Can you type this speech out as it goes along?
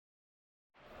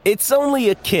It's only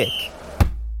a kick,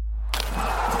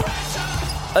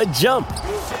 a jump,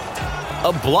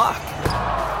 a block.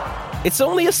 It's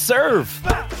only a serve.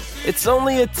 It's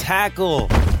only a tackle,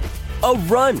 a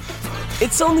run.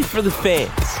 It's only for the fans.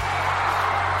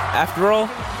 After all,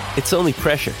 it's only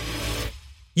pressure.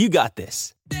 You got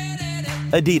this.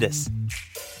 Adidas.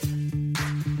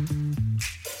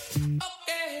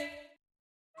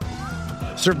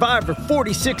 Survivor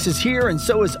 46 is here, and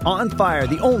so is On Fire,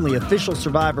 the only official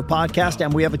Survivor podcast,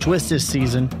 and we have a twist this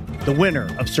season. The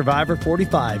winner of Survivor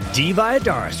 45, Dee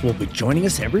Valladares, will be joining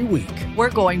us every week. We're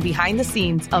going behind the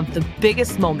scenes of the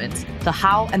biggest moments, the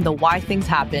how and the why things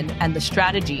happen, and the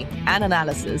strategy and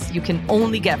analysis you can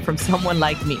only get from someone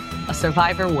like me, a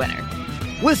Survivor winner.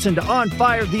 Listen to On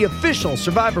Fire, the official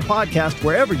Survivor podcast,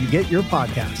 wherever you get your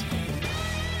podcast.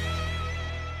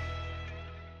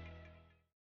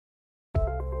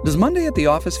 Does Monday at the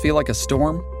office feel like a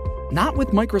storm? Not with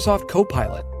Microsoft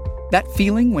Copilot. That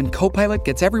feeling when Copilot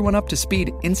gets everyone up to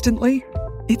speed instantly?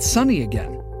 It's sunny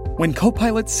again. When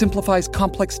Copilot simplifies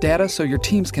complex data so your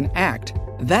teams can act,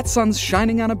 that sun's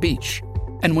shining on a beach.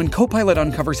 And when Copilot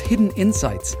uncovers hidden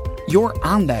insights, you're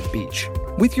on that beach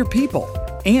with your people,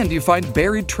 and you find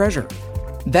buried treasure.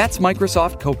 That's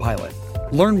Microsoft Copilot.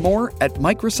 Learn more at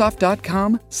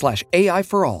Microsoft.com/AI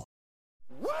for all.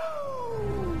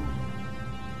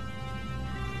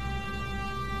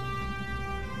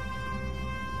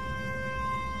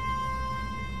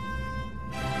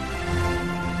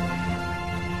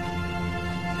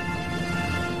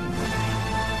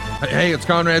 Hey, it's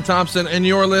Conrad Thompson, and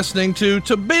you're listening to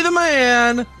Be the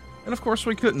Man. And of course,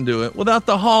 we couldn't do it without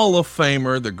the Hall of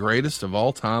Famer, the greatest of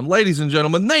all time. Ladies and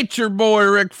gentlemen, Nature Boy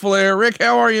Ric Flair. Rick,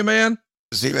 how are you, man?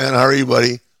 See, man, how are you,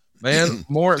 buddy? Man,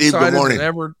 more Steve, excited than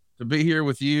ever to be here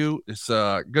with you. It's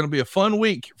going to be a fun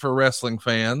week for wrestling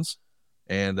fans.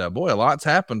 And boy, a lot's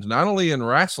happened, not only in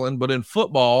wrestling, but in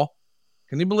football.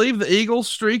 Can you believe the Eagles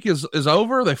streak is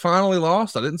over? They finally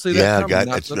lost. I didn't see that coming.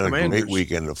 Yeah, it's been a great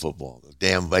weekend of football. The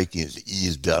damn Vikings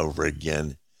eased over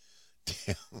again.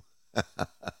 Damn.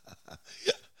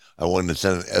 I wanted to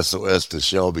send an SOS to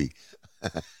Shelby.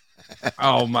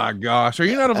 Oh, my gosh. Are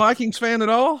you not a Vikings fan at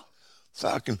all?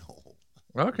 Fucking hole.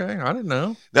 Okay, I didn't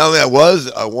know. No, I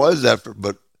was after,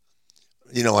 but,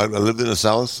 you know, I lived in the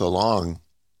South so long.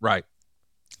 Right.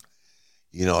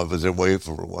 You know, I was away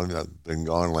for one. I've been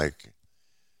gone like,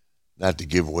 not to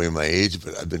give away my age,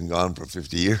 but I've been gone for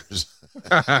 50 years.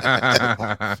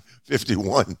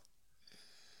 51.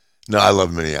 No, I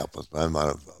love Minneapolis. I'm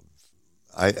not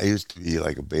I used to be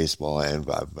like a baseball and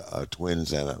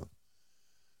Twins and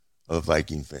a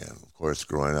Viking fan, of course,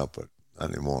 growing up, but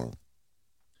not anymore.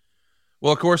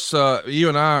 Well, of course, you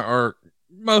and I are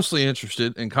mostly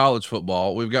interested in college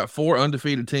football. We've got 4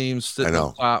 undefeated teams sitting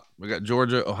on top. We got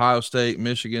Georgia, Ohio State,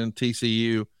 Michigan,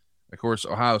 TCU. Of course,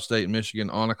 Ohio State and Michigan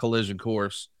on a collision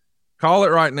course. Call it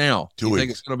right now. Do you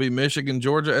think it's going to be Michigan,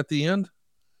 Georgia at the end?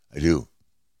 I do.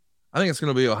 I think it's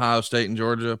going to be Ohio State and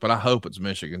Georgia, but I hope it's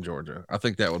Michigan, Georgia. I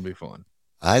think that would be fun.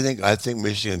 I think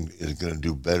Michigan is going to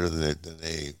do better than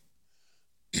they.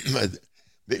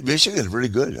 Michigan is really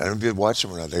good. I don't know if you've watched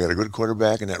them or not. They got a good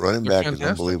quarterback, and that running back is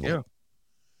unbelievable. Yeah.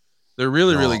 They're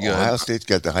really, really good. Ohio State's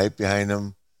got the hype behind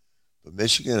them, but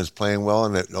Michigan is playing well,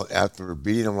 and after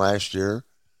beating them last year,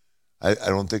 I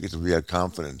don't think it will be a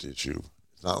confidence issue.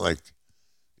 It's not like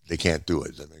they can't do it.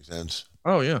 Does that make sense?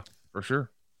 Oh, yeah, for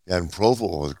sure. Yeah, and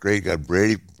Profile was great. Got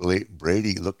Brady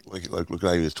looked like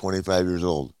he was 25 years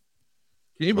old.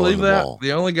 Can you believe that?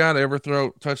 The only guy to ever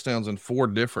throw touchdowns in 4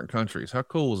 different countries. How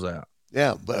cool is that?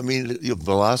 Yeah, but I mean, the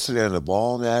velocity on the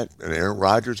ball and Aaron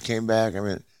Rodgers came back. I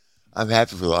mean, I'm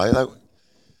happy for that.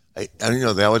 I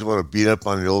they always want to beat up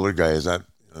on the older guys on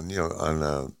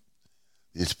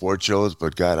these sports shows,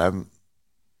 but God,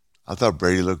 I thought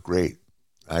Brady looked great.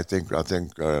 I think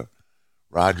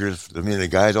Rodgers. I mean,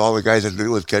 all the guys that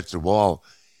do is catch the ball.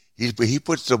 He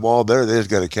puts the ball there. They just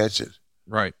got to catch it.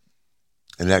 Right.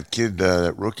 And that kid,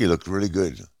 that rookie, looked really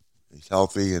good. He's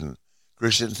healthy, and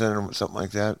Christensen or something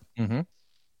like that. Mm-hmm.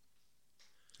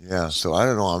 Yeah. So I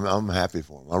don't know. I'm happy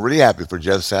for him. I'm really happy for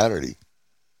Jeff Saturday.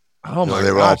 Oh my!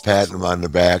 They were all patting him on the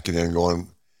back and then going,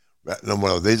 "No,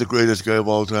 well, they're the greatest guy of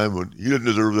all time, but he didn't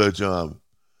deserve that job."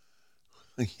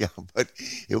 Yeah, but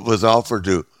it was offered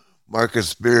to Marcus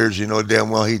Spears. You know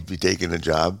damn well he'd be taking the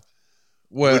job.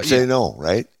 Well, would say no,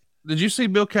 right? Did you see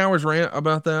Bill Cowher's rant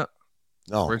about that?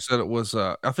 No. Where he said it was,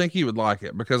 I think he would like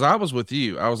it, because I was with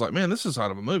you. I was like, man, this is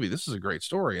out of a movie. This is a great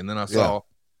story. And then I saw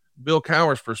Bill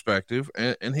Cowher's perspective,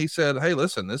 and he said, hey,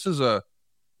 listen, this is a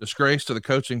disgrace to the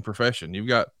coaching profession. You've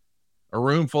got a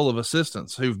room full of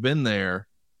assistants who've been there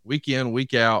week in,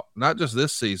 week out, not just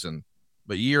this season,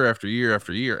 but year after year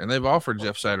after year. And they've offered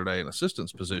Jeff Saturday an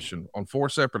assistant's position on 4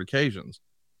 separate occasions.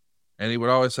 And he would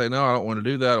always say, no, I don't want to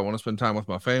do that. I want to spend time with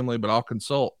my family, but I'll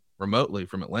consult remotely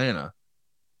from Atlanta.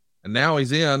 And now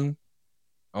he's in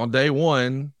on day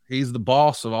one. He's the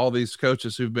boss of all these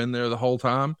coaches who've been there the whole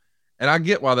time. And I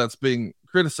get why that's being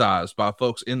criticized by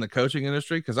folks in the coaching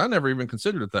industry, because I never even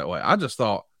considered it that way. I just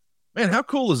thought, man, how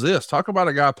cool is this? Talk about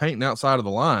a guy painting outside of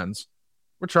the lines.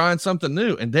 We're trying something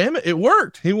new. And damn it, it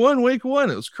worked. He won week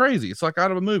 1. It was crazy. It's like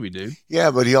out of a movie, dude.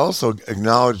 Yeah, but he also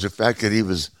acknowledged the fact that he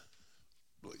was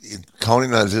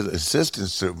counting on his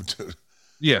assistants to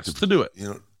do it.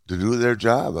 To do their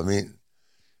job. I mean,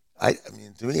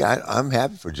 to me, I'm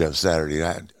happy for Jeff Saturday.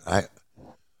 Bill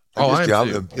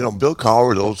Cowher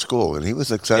was old school, and he was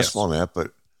successful in that.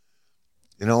 But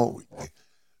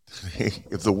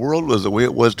if the world was the way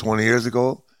it was 20 years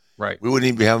ago, right, we wouldn't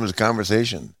even be having this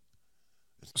conversation.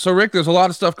 So, Rick, there's a lot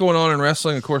of stuff going on in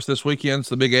wrestling. Of course, this weekend's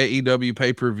the big AEW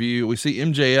pay-per-view. We see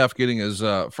MJF getting his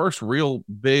first real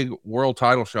big world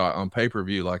title shot on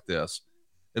pay-per-view like this.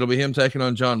 It'll be him taking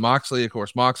on Jon Moxley. Of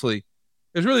course, Moxley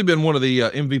has really been one of the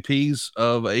MVPs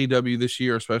of AEW this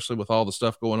year, especially with all the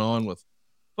stuff going on with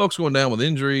folks going down with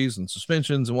injuries and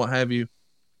suspensions and what have you.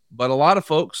 But a lot of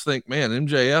folks think, man,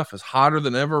 MJF is hotter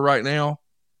than ever right now.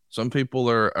 Some people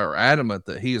are adamant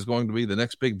that he is going to be the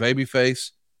next big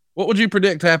babyface. What would you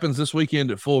predict happens this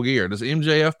weekend at Full Gear? Does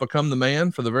MJF become the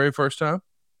man for the very first time?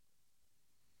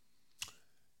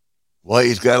 Well,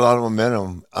 he's got a lot of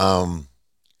momentum.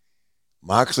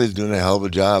 Moxley's doing a hell of a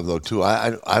job, though, too. I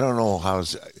don't know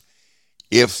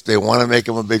if they want to make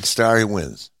him a big star, he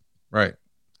wins. Right.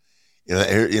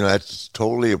 That's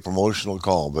totally a promotional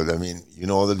call. But, I mean,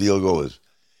 how the deal goes.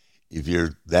 If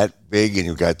you're that big and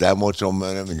you've got that much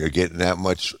momentum and you're getting that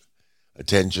much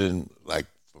attention, like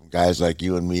from guys like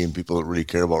you and me and people that really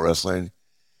care about wrestling,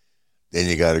 then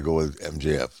you got to go with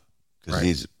MJF. Because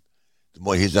he's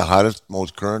the hottest,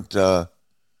 most current item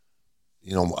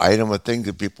of things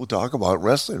that people talk about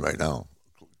wrestling right now.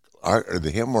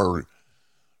 Him or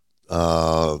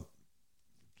who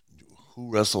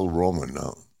wrestled Roman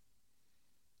now?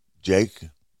 Jake?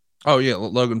 Oh, yeah,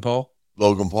 Logan Paul.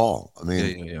 I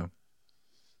mean, yeah.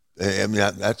 I mean,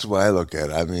 that's why I look at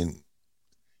it. I mean,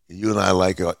 you and I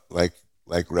like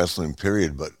wrestling,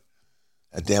 period, but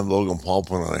that damn Logan Paul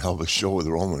put on a hell of a show with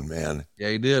Roman, man. Yeah,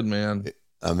 he did, man.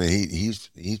 I mean, he's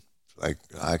like,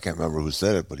 I can't remember who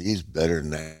said it, but he's better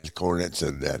than that. Cornette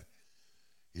said that.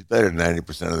 He's better than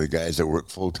 90% of the guys that work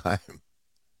full time.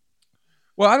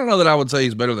 Well, I don't know that I would say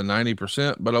he's better than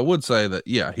 90%, but I would say that,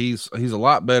 yeah, he's a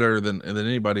lot better than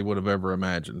anybody would have ever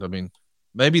imagined. I mean,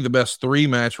 maybe the best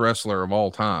 3-match wrestler of all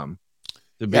time.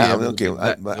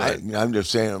 I'm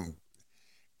just saying,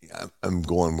 I'm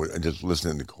going with just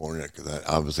listening to Cornette because I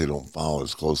obviously don't follow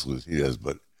as closely as he does,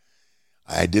 but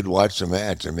I did watch the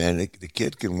match, and man, the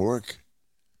kid can work.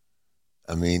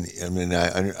 I've been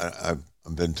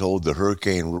told the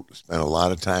Hurricane spent a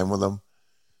lot of time with him,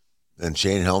 and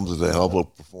Shane Helms is a hell of a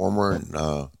performer. And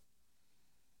I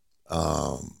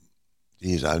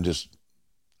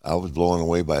was blown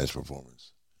away by his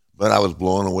performance, but I was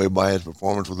blown away by his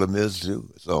performance with The Miz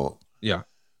too. So yeah,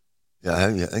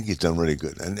 I think he's done really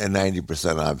good, and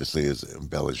 90% obviously is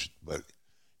embellished, but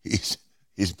he's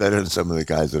better than some of the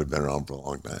guys that have been around for a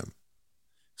long time.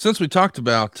 Since we talked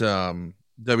about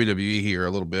WWE here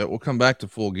a little bit, we'll come back to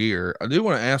Full Gear. I do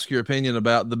want to ask your opinion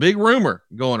about the big rumor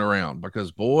going around,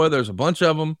 because boy, there's a bunch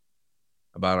of them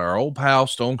about our old pal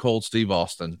Stone Cold Steve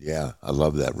Austin. Yeah, I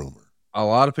love that rumor. A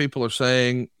lot of people are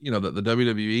saying, that the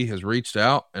WWE has reached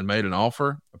out and made an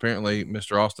offer. Apparently,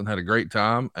 Mr. Austin had a great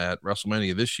time at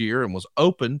WrestleMania this year and was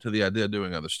open to the idea of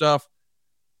doing other stuff.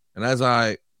 And as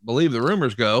I believe the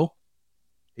rumors go,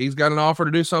 he's got an offer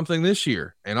to do something this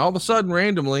year. And all of a sudden,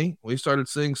 randomly, we started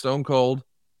seeing Stone Cold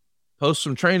post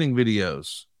some training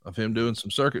videos of him doing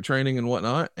some circuit training and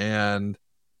whatnot. And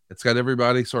it's got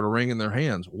everybody sort of wringing their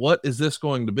hands. What is this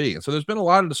going to be? And so there's been a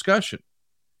lot of discussion.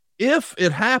 If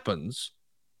it happens,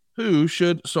 who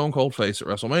should Stone Cold face at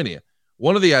WrestleMania?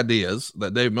 One of the ideas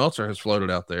that Dave Meltzer has floated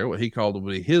out there, what he called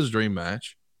would be his dream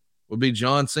match, would be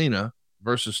John Cena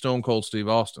versus Stone Cold Steve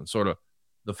Austin, sort of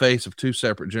the face of 2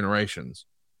 separate generations.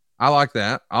 I like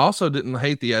that. I also didn't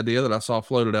hate the idea that I saw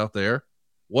floated out there.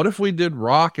 What if we did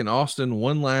Rock and Austin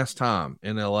one last time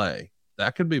in LA?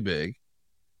 That could be big.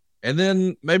 And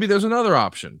then maybe there's another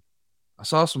option. I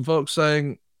saw some folks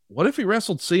saying, what if he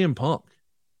wrestled CM Punk?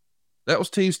 That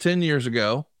was teased 10 years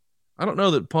ago. I don't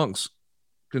know that Punk's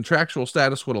contractual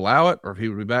status would allow it, or if he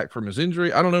would be back from his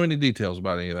injury. I don't know any details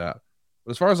about any of that.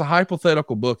 But as far as a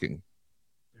hypothetical booking,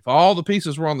 if all the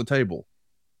pieces were on the table,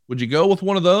 would you go with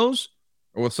one of those?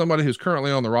 or with somebody who's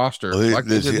currently on the roster. Well, I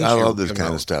love this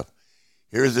kind of stuff.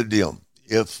 Here's the deal.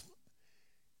 If,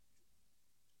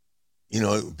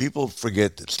 people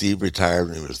forget that Steve retired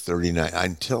when he was 39.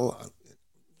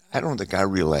 I don't think I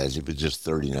realized he was just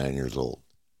 39 years old.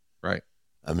 Right.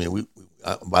 I mean,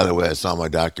 by the way, I saw my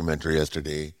documentary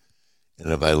yesterday,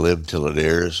 and if I live till it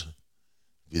airs, it'll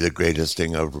be the greatest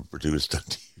thing ever produced on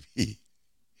TV.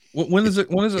 When is it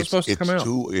supposed to come out?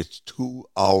 It's 2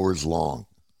 hours long.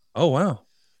 Oh, wow.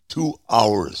 2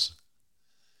 hours.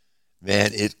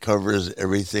 Man, it covers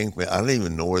everything. I don't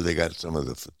even know where they got some of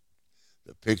the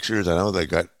pictures. I know they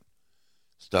got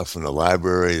stuff from the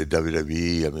library, the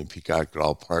WWE. I mean, Peacock, they're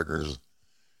all partners.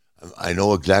 I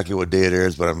know exactly what day it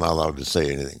airs, but I'm not allowed to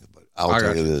say anything. But I'll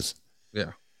tell you this.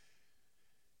 Yeah.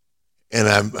 And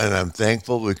I'm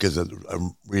thankful because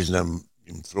the reason I'm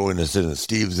throwing this in.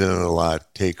 Steve's in it a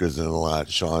lot. Taker's in it a lot.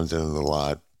 Sean's in it a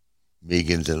lot.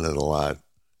 Megan's in it a lot.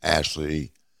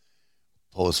 Ashley,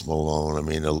 Post Malone. I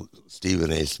mean,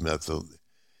 Stephen A. Smith.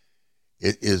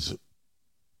 It is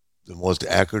the most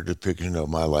accurate depiction of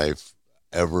my life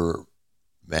ever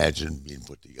imagined being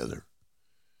put together.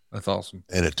 That's awesome.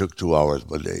 And it took 2 hours,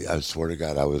 but I swear to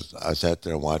God, I sat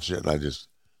there and watched it, and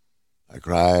I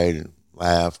cried,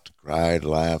 laughed.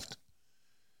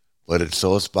 But it's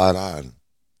so spot on.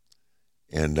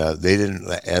 And they didn't,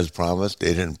 as promised,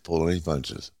 they didn't pull any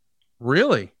punches.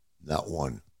 Really? Not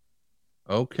one.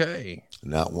 Okay.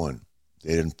 Not one.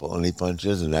 They didn't pull any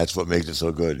punches, and that's what makes it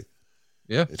so good.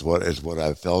 Yeah. It's what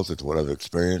I've felt. It's what I've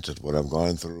experienced. It's what I've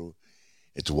gone through.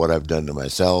 It's what I've done to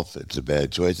myself. It's the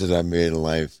bad choices I've made in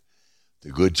life, the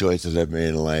good choices I've made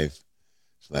in life.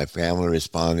 It's my family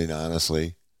responding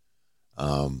honestly.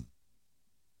 It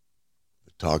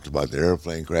talks about the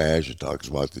airplane crash. It talks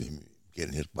about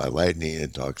getting hit by lightning.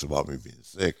 It talks about me being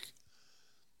sick.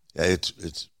 Yeah,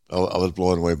 I was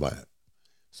blown away by it.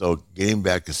 So getting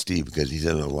back to Steve, because he's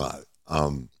in it a lot.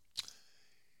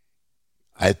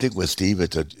 I think with Steve,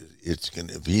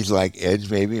 if he's like Edge,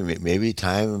 maybe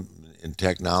time and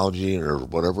technology or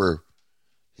whatever,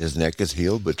 his neck is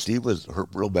healed. But Steve was hurt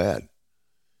real bad.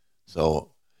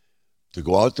 So to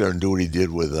go out there and do what he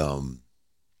did with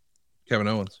Kevin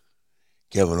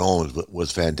Owens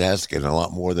was fantastic and a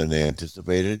lot more than they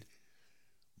anticipated.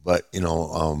 But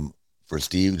for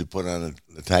Steve to put on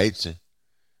the tights and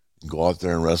go out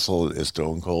there and wrestle as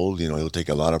Stone Cold, he'll take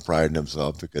a lot of pride in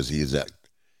himself because he's a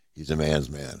man's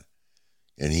man,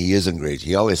 and he is in great.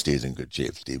 He always stays in good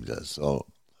shape. Steve does. So,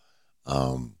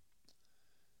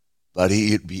 but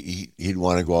he'd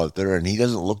want to go out there, and he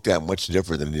doesn't look that much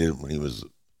different than he did when he was.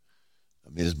 I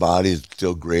mean, his body is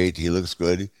still great. He looks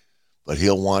good, but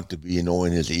he'll want to be,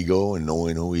 knowing his ego and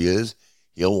knowing who he is.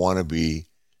 He'll want to be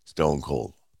Stone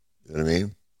Cold. You know what I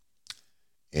mean?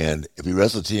 And if he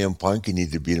wrestled CM Punk, he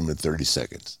needed to beat him in 30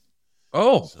 seconds.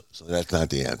 Oh. So that's not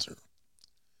the answer.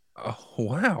 Oh,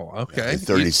 wow. Okay.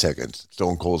 30 seconds.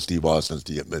 Stone Cold Steve Austin,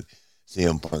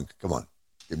 CM Punk. Come on.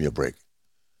 Give me a break.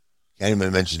 Can't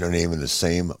even mention their name in the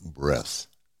same breath.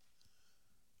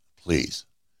 Please.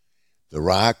 The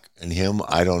Rock and him,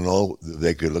 I don't know.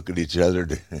 They could look at each other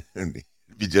and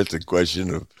it'd be just a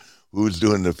question of who's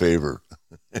doing the favor.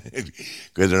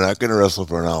 Because they're not going to wrestle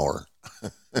for an hour.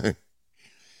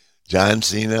 John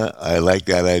Cena, I like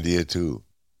that idea too.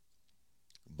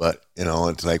 But,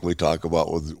 it's like we talk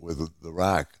about with The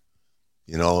Rock.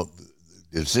 The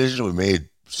decision was made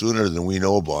sooner than we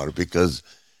know about it, because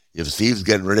if Steve's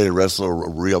getting ready to wrestle a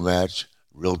real match,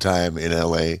 real time in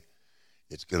L.A.,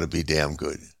 it's going to be damn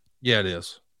good. Yeah, it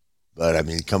is. But, I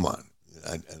mean, come on.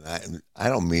 I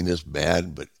don't mean this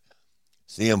bad, but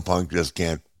CM Punk just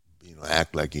can't,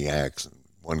 act like he acts in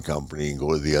one company and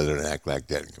go to the other and act like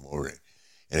that and come over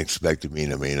and expect to be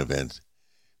in a main event.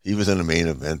 If he was in a main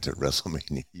event at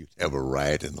WrestleMania, you'd have a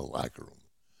riot in the locker room.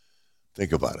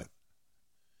 Think about it.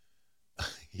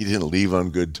 He didn't leave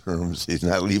on good terms. He's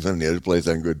not leaving the other place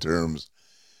on good terms.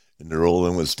 And they're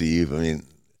rolling with Steve. I mean,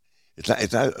 it's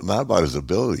not about his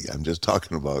ability. I'm just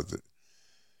talking about that.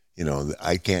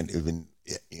 I can't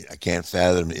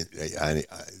fathom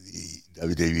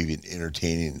WWE even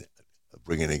entertaining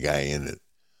bringing a guy in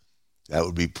that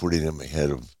would be putting him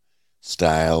ahead of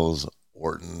Styles,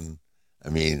 Orton. I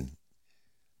mean,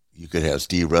 you could have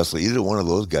Steve wrestle either one of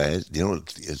those guys.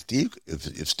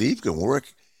 If Steve can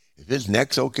work, if his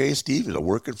neck's okay, Steve is a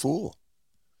working fool.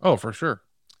 Oh, for sure.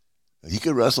 He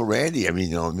could wrestle Randy. I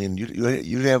mean,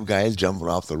 you'd have guys jumping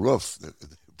off the roof that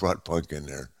brought Punk in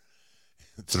there,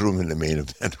 threw him in the main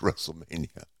event of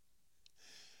WrestleMania.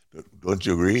 Don't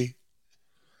you agree?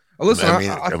 Well, listen,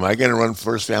 am I going to run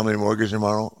First Family Mortgage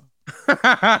tomorrow? Am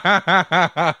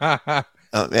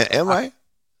I?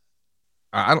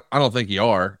 I don't think you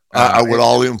are. Would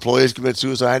all the employees commit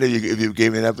suicide if you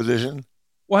gave me that position?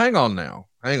 Well, hang on now.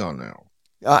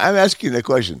 I'm asking you that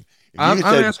question. I'm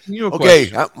asking you a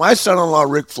question. Okay, my son-in-law,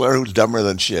 Ric Flair, who's dumber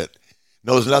than shit,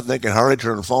 knows nothing. They can hardly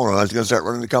turn the phone on. He's going to start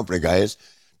running the company, guys.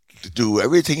 To do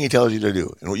everything he tells you to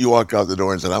do. And you walk out the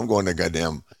door and said, I'm going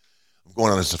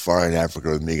on a safari in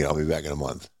Africa with Megan. I'll be back in a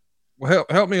month. Well,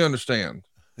 help me understand.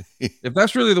 If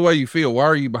that's really the way you feel, why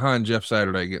are you behind Jeff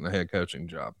Saturday getting a head coaching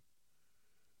job?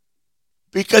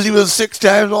 Because he was 6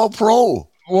 times All-Pro.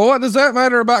 Well, what does that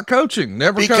matter about coaching?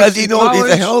 Because he's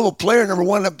a hell of a player. Number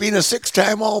one, being a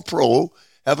 6-time All-Pro,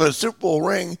 having a Super Bowl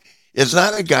ring, is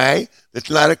not a guy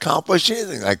that's not accomplished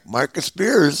anything. Like Marcus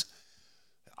Spears,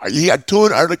 he had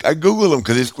 200. I Googled him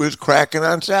because he was cracking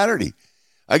on Saturday.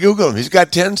 I Googled him. He's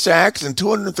got 10 sacks and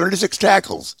 236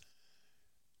 tackles.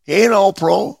 He ain't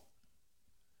All-Pro.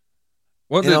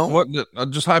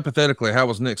 Just hypothetically, how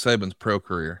was Nick Saban's pro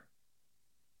career?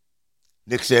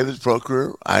 Nick Saban's pro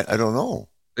career? I don't know.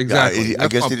 Exactly. I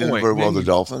guess he didn't very well the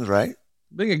Dolphins, right?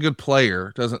 Being a good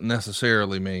player doesn't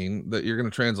necessarily mean that you're going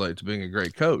to translate to being a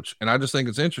great coach. And I just think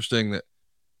it's interesting that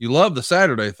you love the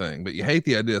Saturday thing, but you hate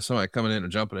the idea of somebody coming in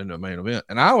and jumping into a main event.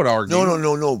 And I would argue,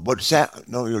 no. But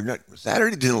you're not.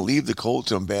 Saturday didn't leave the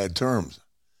Colts on bad terms.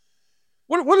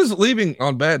 What does leaving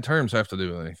on bad terms have to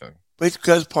do with anything? But it's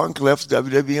because Punk left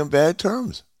WWE on bad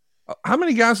terms. How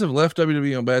many guys have left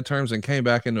WWE on bad terms and came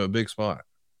back into a big spot?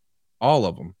 All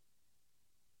of them,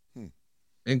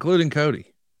 including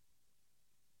Cody.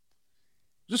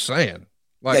 Just saying.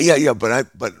 Yeah. But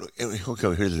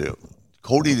okay. Here's the deal.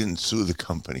 Cody didn't sue the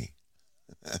company.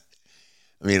 I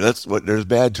mean, there's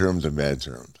bad terms and bad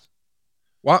terms.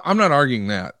 Well, I'm not arguing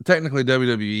that. Technically,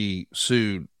 WWE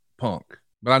sued Punk,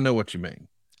 but I know what you mean.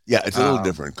 Yeah, it's a little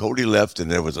different. Cody left,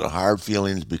 and there was a hard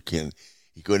feelings because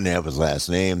he couldn't have his last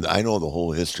name. I know the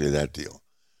whole history of that deal.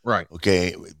 Right.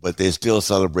 Okay, but they still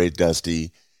celebrate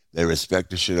Dusty. They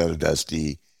respect the shit out of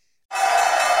Dusty.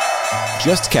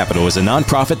 Just Capital is a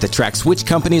nonprofit that tracks which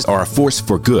companies are a force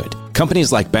for good.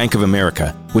 Companies like Bank of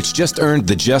America, which just earned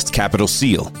the Just Capital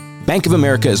seal. Bank of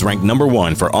America is ranked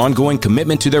 #1 for ongoing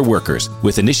commitment to their workers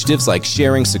with initiatives like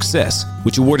Sharing Success,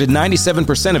 which awarded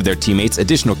 97% of their teammates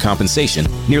additional compensation,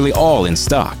 nearly all in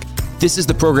stock. This is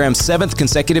the program's 7th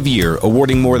consecutive year,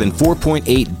 awarding more than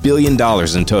 $4.8 billion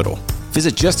in total.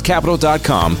 Visit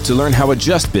justcapital.com to learn how a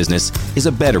just business is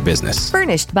a better business.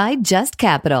 Furnished by Just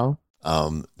Capital.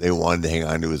 They wanted to hang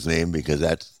on to his name because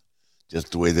that's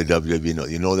just the way the WWE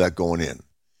knows. You know that going in.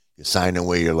 You sign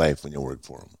away your life when you work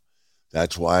for them.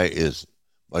 That's why, as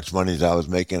much money as I was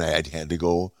making, I had to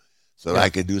go so that I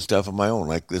could do stuff on my own,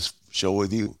 like this show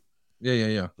with you.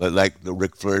 Yeah. Like the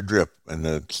Ric Flair drip and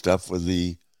the stuff with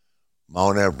the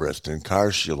Mount Everest and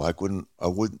Car Shield.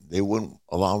 They wouldn't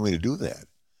allow me to do that.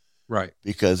 Right.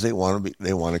 Because they want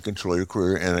to control your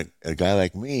career. And a guy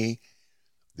like me,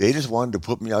 they just wanted to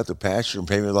put me out to pasture and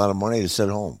pay me a lot of money to sit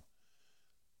home.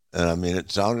 And I mean,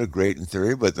 it sounded great in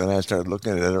theory, but then I started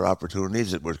looking at other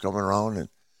opportunities that were coming around,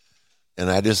 and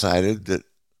I decided that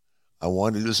I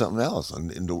wanted to do something else.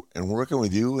 And working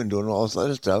with you and doing all this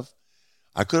other stuff,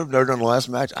 I could have never done the last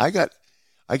match. I got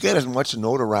as much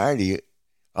notoriety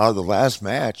out of the last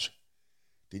match.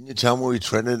 Didn't you tell me we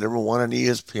trended #1 on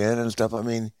ESPN and stuff? I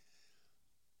mean,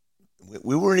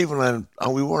 we weren't on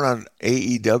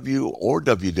AEW or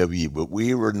WWE, but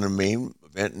we were in the main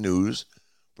event news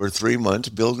for 3 months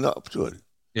building up to it.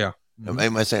 Yeah.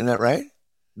 Am I saying that right?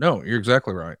 No, you're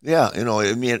exactly right. Yeah.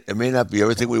 It may not be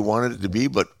everything we wanted it to be,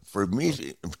 but for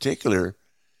me in particular,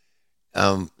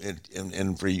 and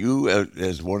for you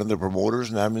as one of the promoters,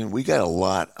 and I mean, we got a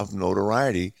lot of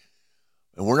notoriety,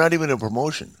 and we're not even a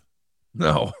promotion.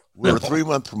 No. We're a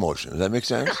 3-month promotion. Does that make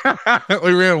sense?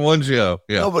 We ran one show.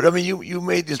 Yeah. No, but I mean, you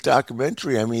made this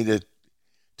documentary. I mean,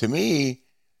 to me,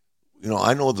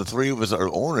 I know the three of us are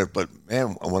own it, but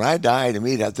man, when I die, to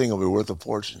me, that thing will be worth a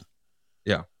fortune.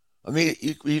 Yeah. I mean,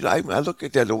 I look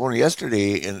at that the one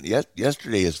yesterday, and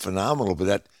yesterday is phenomenal,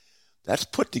 but that's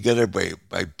put together by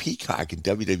Peacock and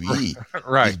WWE,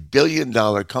 right? These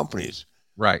billion-dollar companies,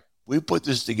 right? We put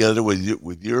this together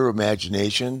with your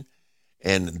imagination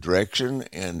and direction,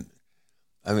 and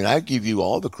I mean, I give you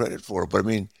all the credit for it, but I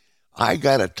mean, I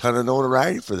got a ton of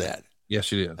notoriety for that.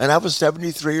 Yes, you did. And I was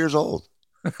 73 years old.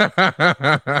 But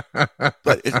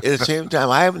at the same time,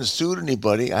 I haven't sued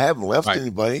anybody. I haven't left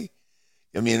anybody.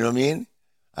 I mean,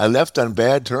 I left on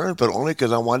bad terms, but only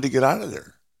because I wanted to get out of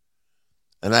there.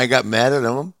 And I got mad at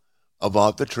them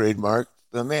about the trademark,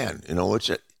 the man,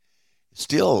 which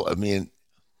still, I mean,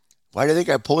 why do you think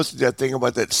I posted that thing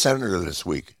about that senator this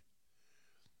week?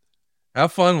 How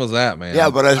fun was that, man? Yeah,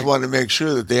 but I just wanted to make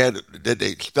sure that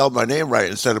they spelled my name right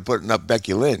instead of putting up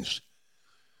Becky Lynch.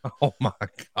 Oh my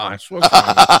gosh! What's wrong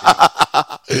with you?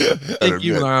 I think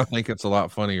you and I think it's a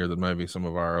lot funnier than maybe some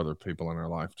of our other people in our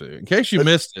life too. In case you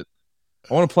missed it,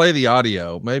 I want to play the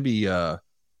audio. Maybe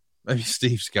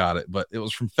Steve's got it, but it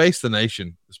was from Face the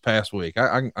Nation this past week.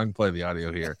 I can play the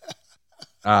audio here.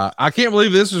 I can't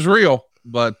believe this is real,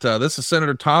 but this is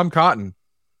Senator Tom Cotton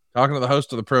talking to the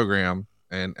host of the program,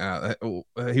 and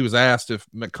he was asked if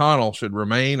McConnell should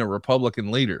remain a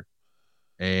Republican leader.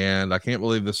 And I can't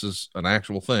believe this is an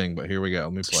actual thing, but here we go.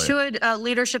 Let me play. Should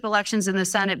leadership elections in the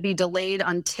Senate be delayed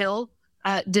until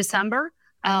December?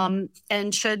 And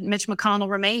should Mitch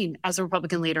McConnell remain as a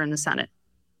Republican leader in the Senate?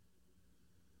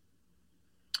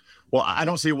 Well, I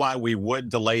don't see why we would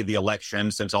delay the election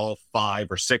since all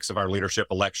 5 or 6 of our leadership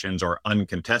elections are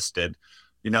uncontested.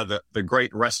 You know, the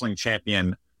great wrestling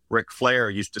champion Ric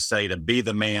Flair used to say, to be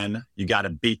the man, you got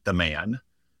to beat the man.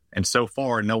 And so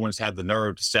far, no one's had the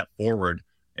nerve to step forward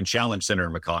and challenge Senator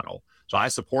McConnell. So I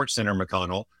support Senator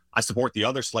McConnell. I support the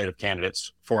other slate of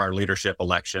candidates for our leadership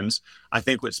elections. I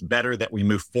think it's better that we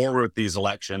move forward with these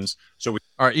elections. So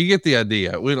all right, you get the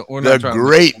idea. We're not the trying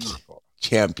great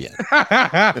champion.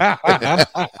 I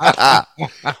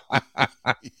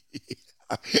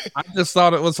just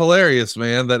thought it was hilarious,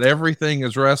 man, that everything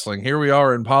is wrestling. Here we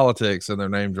are in politics, and they're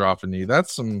name dropping you.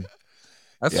 That's some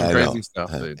crazy stuff,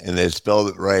 dude. And they spelled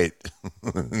it right.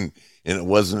 And it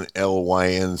wasn't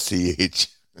Lynch.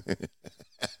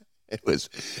 It was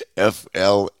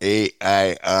FLAIR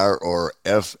or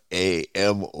FAMOUS,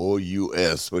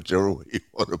 whichever way you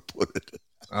want to put it.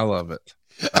 I love it.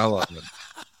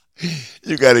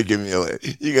 You got to give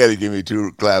me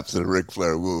 2 claps and a Ric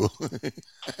Flair woo.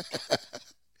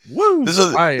 Woo! This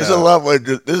is a lot more.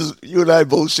 This is you and I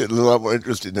bullshit. A lot more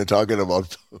interesting than talking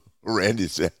about Randy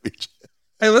Savage.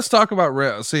 Hey, let's talk about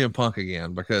CM Punk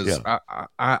again, because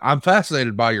I'm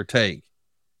fascinated by your take,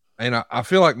 and I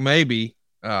feel like maybe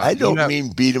I don't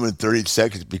mean beat him in 30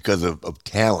 seconds because of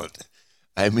talent.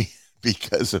 I mean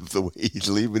because of the way he's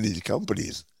leaving these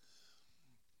companies.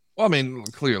 Well, I mean,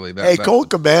 clearly that. Hey, Colt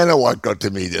Cabana walked up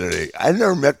to me the other day. I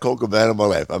never met Colt Cabana in my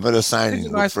life. I'm at a signing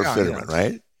for Fitterman,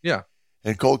 right? Yeah.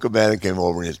 And Colt Cabana came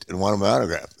over and wanted my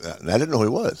autograph, and I didn't know who he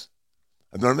was.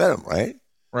 I've never met him, right?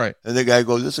 Right. And the guy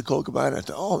goes, "This is Colt Cabana." I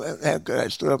said, "Oh, man, good." I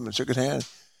stood up and shook his hand.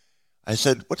 I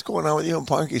said, "What's going on with you and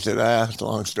Punk?" He said, "It's a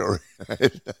long story."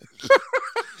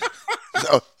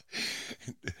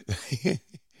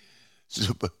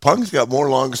 So Punk's got more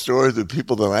long stories with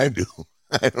people than I do.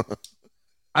 I don't know.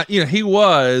 He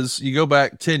was. You go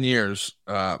back 10 years.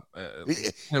 He's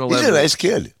a nice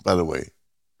kid, by the way.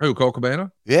 Who, Colt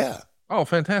Cabana? Yeah. Oh,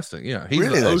 fantastic. Yeah, he's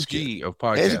really the nice OG kid. of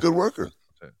podcasts. He's a good worker.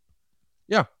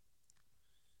 Yeah.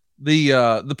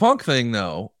 The Punk thing,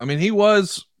 though. I mean, he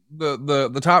was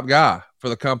the top guy for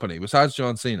the company besides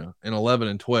John Cena in 11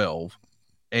 and 12.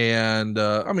 And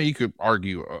I mean, you could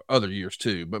argue other years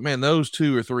too, but man, those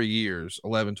 2 or 3 years,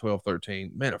 11, 12,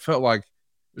 13, man, it felt like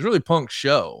it was really Punk's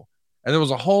show. And there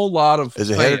was a whole lot of Is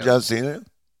it ahead of John Cena?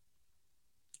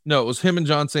 No, it was him and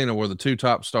John Cena were the 2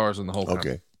 top stars in the whole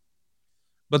company. Okay.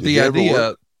 But the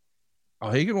idea,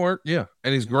 he can work, yeah.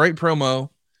 And he's great promo.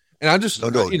 And I just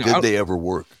did they ever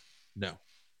work? No.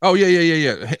 Oh,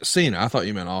 yeah. Cena. I thought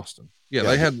you meant Austin. Yeah,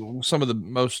 they had some of the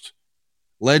most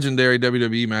legendary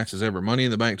WWE matches ever. Money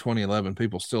in the Bank 2011,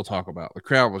 people still talk about. The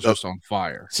crowd was just on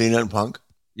fire. Cena and Punk?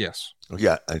 Yes.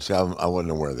 Yeah, I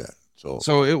wasn't aware of that.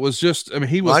 So it was just, I mean,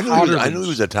 he was I knew he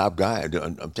was a top guy.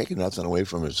 I'm taking nothing away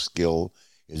from his skill.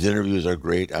 His interviews are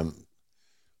great. I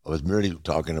was merely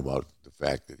talking about the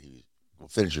fact that well,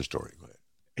 finish your story. Go ahead.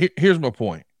 Here's my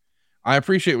point. I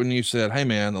appreciate when you said, hey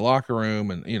man, the locker room,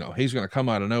 and he's going to come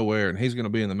out of nowhere and he's going to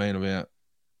be in the main event.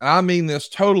 I mean this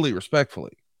totally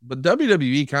respectfully, but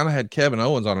WWE kind of had Kevin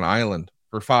Owens on an island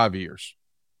for 5 years.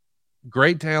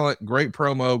 Great talent, great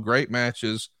promo, great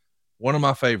matches. One of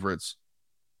my favorites.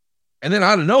 And then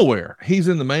out of nowhere, he's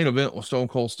in the main event with Stone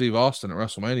Cold Steve Austin at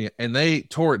WrestleMania, and they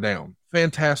tore it down.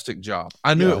 Fantastic job.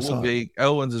 I knew it would be.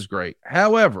 Owens is great.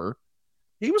 However,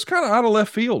 he was kind of out of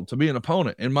left field to be an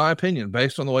opponent, in my opinion,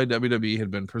 based on the way WWE had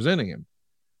been presenting him.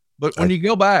 But when you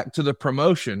go back to the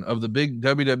promotion of the big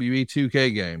WWE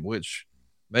 2K game, which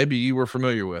maybe you were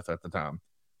familiar with at the time,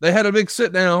 they had a big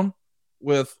sit down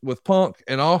with Punk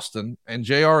and Austin and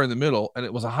JR in the middle, and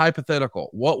it was a hypothetical.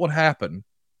 What would happen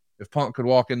if Punk could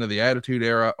walk into the Attitude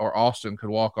Era or Austin could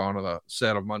walk onto the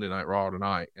set of Monday Night Raw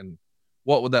tonight? And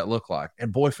what would that look like?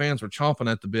 And boy, fans were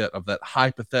chomping at the bit of that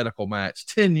hypothetical match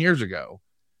 10 years ago,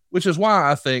 which is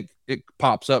why I think it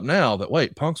pops up now that,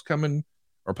 wait, Punk's coming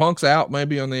or Punk's out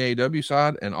maybe on the AEW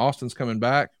side and Austin's coming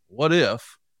back. What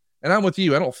if And I'm with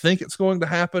you. I don't think it's going to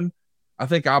happen. I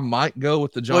think I might go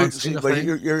with the John Cena thing.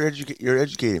 You're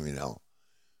educating me now.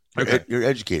 You're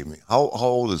educating me. How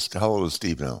old is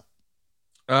Steve now?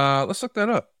 Let's look that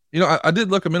up. I did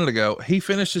look a minute ago. He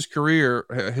finished his career,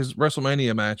 his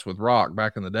WrestleMania match with Rock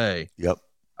back in the day. Yep.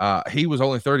 He was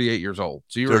only 38 years old.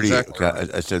 So you're 38. exactly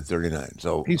right. I said 39.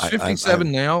 So he's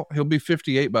 57 now. He'll be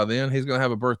 58 by then. He's going to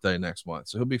have a birthday next month.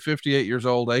 So he'll be 58 years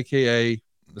old, AKA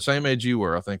the same age you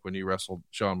were, I think, when you wrestled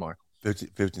Shawn Michaels.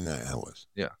 59 I was.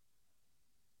 Yeah.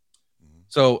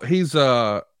 So he's,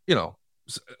 I know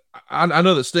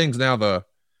that Sting's now the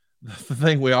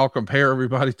thing we all compare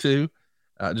everybody to,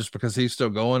 just because he's still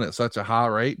going at such a high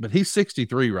rate, but he's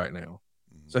 63 right now.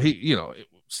 So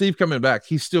Steve coming back,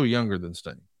 he's still younger than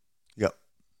Sting. Yep.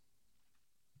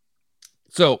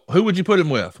 So who would you put him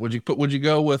with? Would you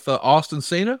go with Austin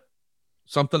Cena?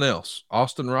 Something else?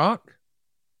 Austin Rock?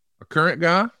 A current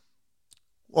guy?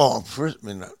 Well, first,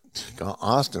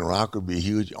 Austin Rock would be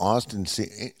huge. Austin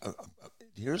Cena,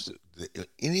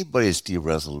 anybody Steve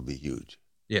Russell would be huge.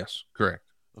 Yes, correct.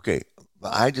 Okay,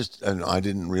 but I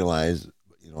didn't realize,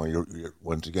 you're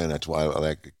once again, that's why I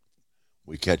like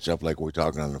we catch up like we're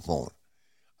talking on the phone.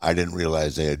 I didn't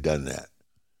realize they had done that.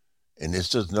 And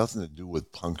this has nothing to do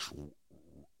with Punk's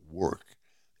work.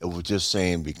 It was just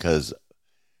saying because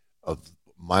of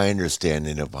my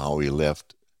understanding of how he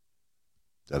left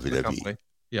WWE.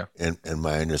 Yeah. And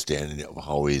my understanding of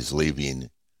how he's leaving,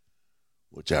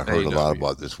 which I heard a lot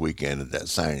about this weekend at that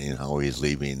signing, how he's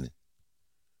leaving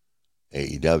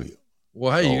AEW.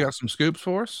 Well, hey, you got some scoops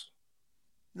for us?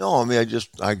 No, I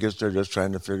guess they're just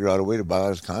trying to figure out a way to buy out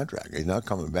his contract. He's not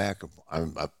coming back.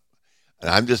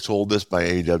 I'm just told this by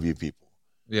AEW people.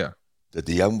 Yeah. That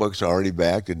the Young Bucks are already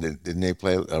back. Didn't they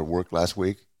play work last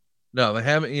week? No, they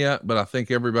haven't yet, but I think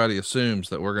everybody assumes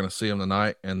that we're going to see them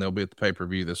tonight and they'll be at the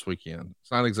pay-per-view this weekend.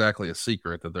 It's not exactly a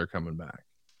secret that they're coming back.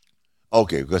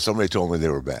 Okay, because somebody told me they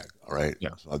were back. All right. Yeah.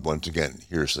 So once again,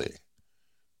 hearsay.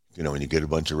 When you get a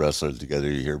bunch of wrestlers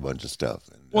together, you hear a bunch of stuff.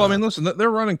 And, well, listen,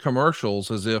 they're running commercials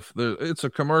as if it's a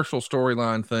commercial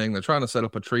storyline thing. They're trying to set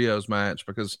up a trios match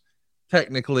because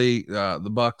technically the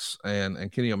Bucks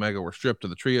and Kenny Omega were stripped of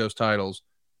the trios titles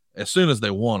as soon as they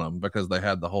won them because they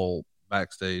had the whole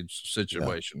backstage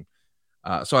situation.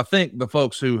 Yeah. So I think the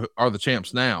folks who are the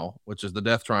champs now, which is the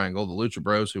Death Triangle, the Lucha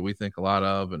Bros, who we think a lot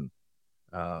of, and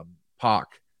Pac,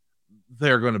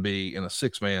 they're going to be in a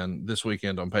 6-man this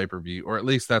weekend on pay-per-view, or at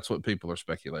least that's what people are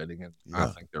speculating. And I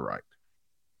think they're right.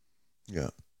 Yeah.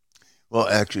 Well,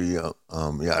 actually,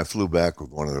 I flew back with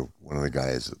one of the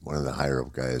guys, one of the higher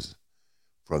up guys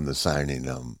from the signing.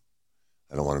 I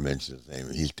don't want to mention his name.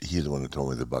 He's the one that told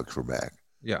me the Bucks were back.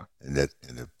 Yeah. And that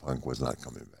Punk was not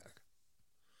coming back.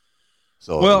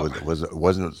 So it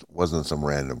wasn't some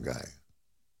random guy.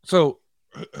 So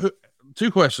two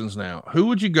questions now. Who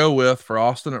would you go with for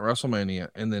Austin at WrestleMania?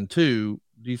 And then two,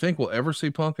 do you think we'll ever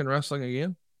see Punk in wrestling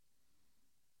again?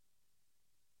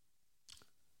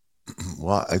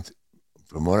 Well,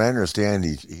 from what I understand,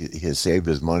 he has saved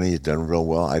his money. He's done real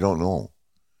well. I don't know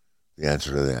the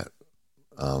answer to that.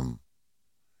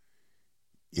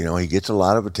 He gets a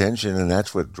lot of attention, and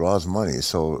that's what draws money.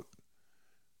 So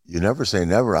you never say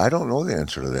never. I don't know the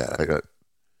answer to that.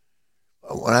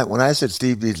 When I said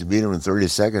Steve needs to beat him in 30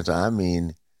 seconds, I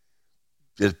mean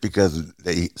just because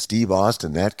Steve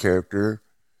Austin, that character,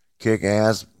 kick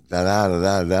ass,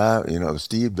 da-da-da-da-da. If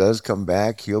Steve does come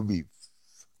back, he'll be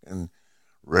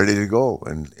ready to go.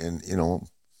 And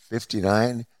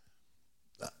 59,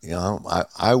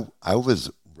 I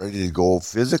was ready to go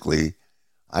physically.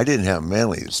 I didn't have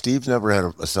mentally. Steve's never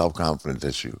had a self-confidence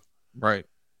issue. Right.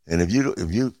 And if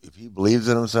he believes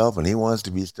in himself and he wants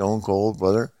to be stone cold,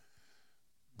 brother,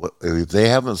 if they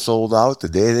haven't sold out the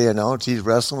day they announce he's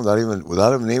wrestling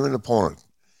without even naming an opponent,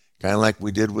 kind of like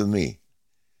we did with me,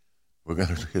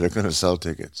 they're gonna sell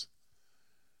tickets.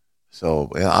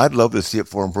 So I'd love to see it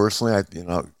for him personally.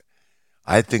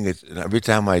 I think it's every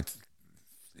time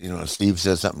Steve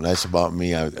says something nice about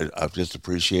me, I just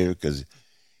appreciate it because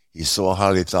he's so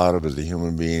highly thought of as a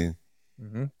human being,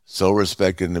 so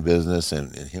respected in the business,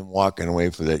 and him walking away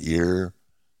for that year,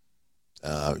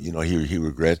 he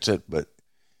regrets it, but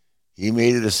he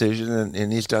made a decision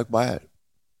and he stuck by it,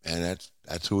 and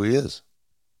that's who he is.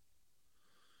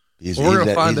 He's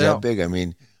that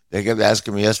big. They kept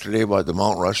asking me yesterday about the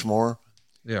Mount Rushmore.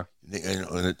 Yeah,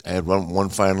 and I had one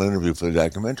final interview for the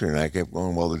documentary, and I kept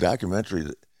going, well, the documentary,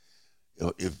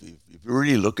 if you're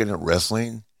really looking at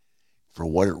wrestling for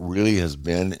what it really has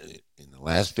been in the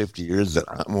last 50 years that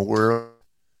I'm aware of,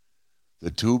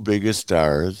 the two biggest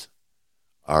stars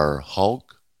are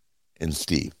Hulk and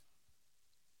Steve.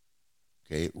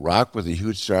 Okay, Rock was a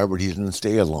huge star, but he didn't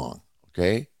stay as long.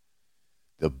 Okay,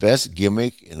 the best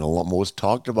gimmick and the most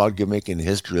talked about gimmick in the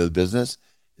history of the business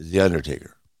is the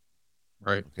Undertaker.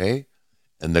 Right. Okay,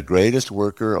 and the greatest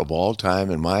worker of all time,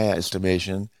 in my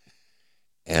estimation,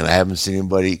 and I haven't seen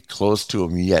anybody close to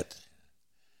him yet,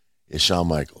 is Shawn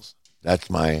Michaels. That's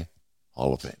my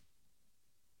Hall of Fame.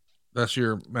 That's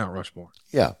your Mount Rushmore.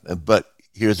 Yeah, but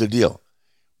here's the deal.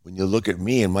 When you look at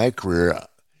me in my career,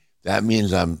 that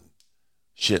means I'm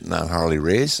shitting on Harley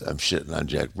Race, I'm shitting on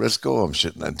Jack Briscoe, I'm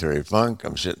shitting on Terry Funk,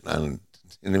 I'm shitting on,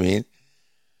 you know what I mean?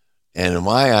 And in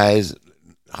my eyes,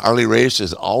 Harley Race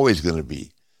is always going to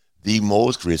be the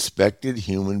most respected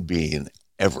human being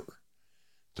ever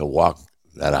to walk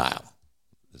that aisle,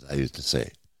 as I used to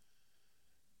say.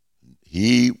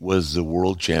 He was the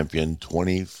world champion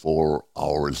 24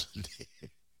 hours a day.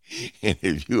 And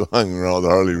if you hung around the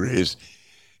Harley Race,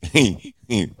 he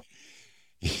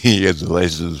had the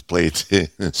license plates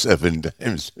 7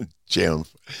 times champ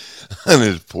on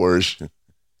his Porsche.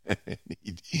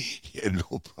 He had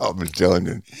no problem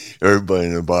telling everybody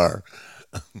in the bar,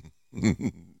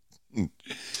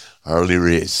 Harley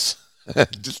Race.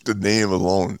 Just the name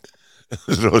alone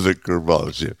throws a curveball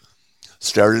at you.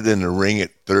 Started in the ring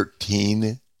at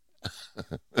 13.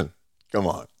 Come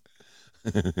on.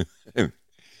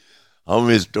 How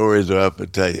many stories do I have to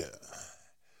tell you?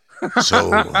 So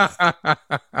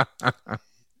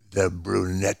the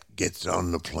brunette gets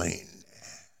on the plane.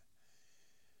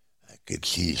 I could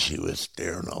see she was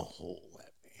staring a hole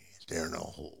at me, staring a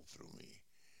hole through me,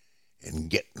 and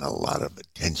getting a lot of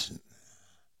attention.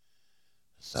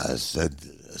 So I said to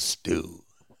the stew,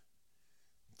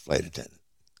 flight attendant,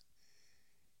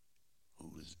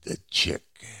 who's the chick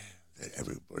that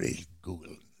everybody's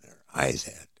Googling, their eyes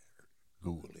at, or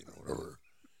Googling or whatever?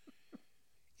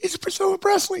 It's Priscilla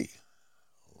Presley.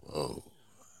 Whoa.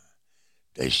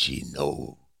 Does she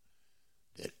know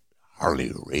that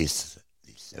Harley Race,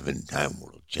 the 7-time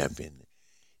world champion,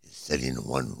 is sitting in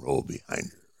one row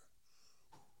behind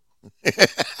her?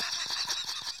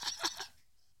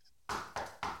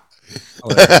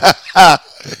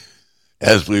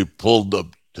 As we pulled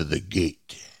up to the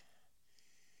gate,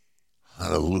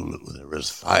 Honolulu, there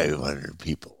was 500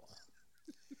 people.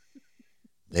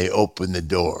 They opened the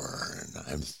door, and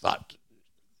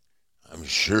I'm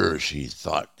sure she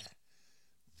thought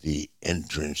the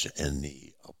entrance and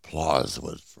the applause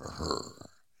was for her.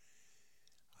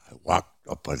 I walked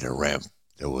up on the ramp.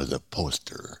 There was a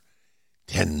poster,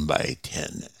 10 by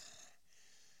 10.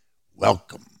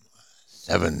 Welcome,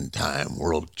 7-time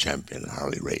world champion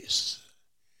Harley Race.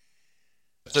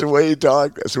 That's the way you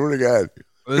talk. I swear to God.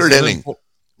 Third inning. What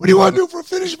do you want to do for a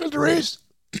finish, Mr. Race?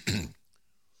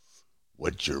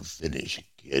 What's your finish,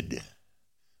 kid?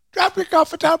 Drop kick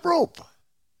off the top rope.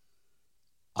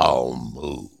 I'll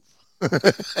move.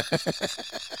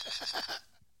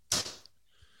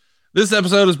 This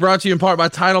episode is brought to you in part by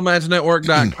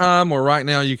TitleMatchNetwork.com, where right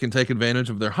now you can take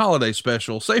advantage of their holiday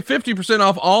special. Save 50%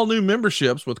 off all new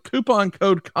memberships with coupon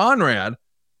code CONRAD.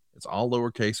 It's all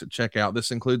lowercase at checkout. This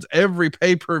includes every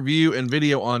pay-per-view and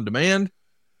video on demand.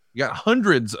 You got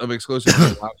hundreds of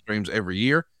exclusive live streams every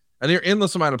year, and their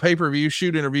endless amount of pay-per-views,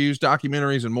 shoot interviews,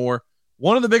 documentaries, and more.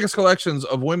 One of the biggest collections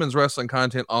of women's wrestling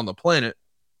content on the planet,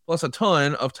 plus a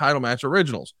ton of Title Match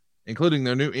originals, including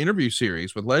their new interview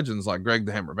series with legends like Greg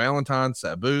the Hammer Valentine,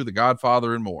 Sabu, The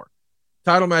Godfather, and more.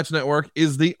 Title Match Network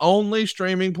is the only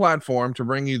streaming platform to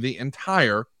bring you the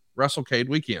entire WrestleCade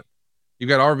weekend. You've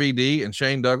got RVD and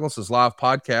Shane Douglas's live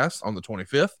podcast on the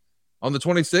 25th. On the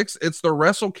 26th, it's the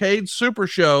WrestleCade Super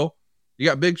Show. You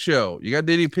got Big Show, you got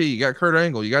DDP, you got Kurt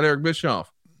Angle, you got Eric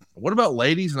Bischoff. What about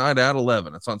Ladies Night Out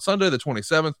 11? It's on Sunday the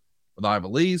 27th with Iva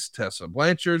Lees, Tessa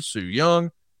Blanchard, Sue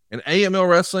Young, and AML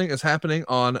Wrestling is happening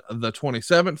on the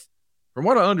 27th. From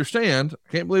what I understand,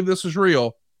 I can't believe this is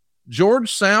real,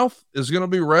 George South is going to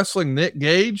be wrestling Nick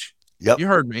Gage. Yep. You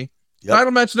heard me. Yep.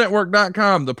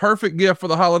 TitleMatchNetwork.com, the perfect gift for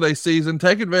the holiday season.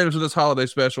 Take advantage of this holiday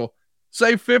special.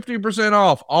 Save 50%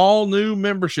 off all new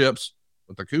memberships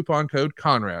with the coupon code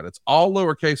CONRAD. It's all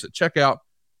lowercase at checkout.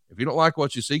 If you don't like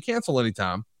what you see, cancel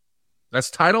anytime.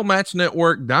 That's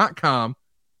TitleMatchNetwork.com.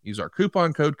 Use our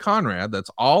coupon code CONRAD. That's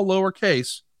all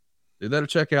lowercase. Do that at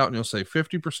checkout, and you'll save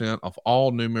 50% off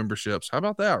all new memberships. How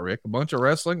about that, Rick? A bunch of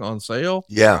wrestling on sale?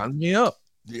 Yeah. Sign me up.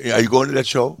 Are you going to that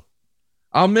show?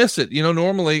 I'll miss it. You know,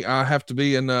 normally I have to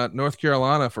be in North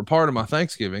Carolina for part of my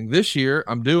Thanksgiving. This year,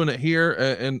 I'm doing it here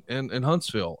in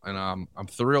Huntsville, and I'm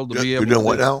thrilled to be able to. You're doing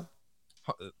what now?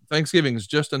 Thanksgiving is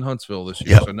just in Huntsville this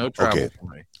year, so no travel for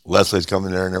me. Leslie's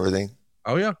coming there and everything?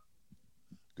 Oh, yeah.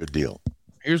 Good deal.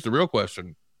 Here's the real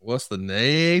question. What's the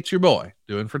Nature Boy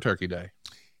doing for Turkey Day?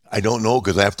 I don't know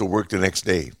because I have to work the next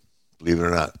day, believe it or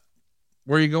not.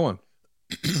 Where are you going?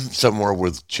 Somewhere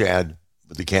with Chad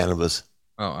with the cannabis.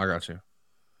 Oh, I got you.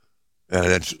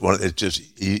 And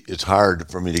it's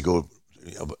hard for me to go.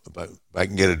 If I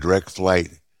can get a direct flight,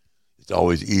 it's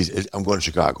always easy. I'm going to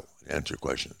Chicago, to answer your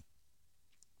question.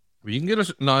 Well, you can get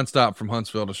a nonstop from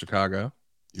Huntsville to Chicago.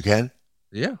 You can?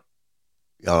 Yeah.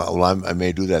 Well, I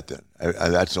may do that then.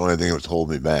 That's the only thing that's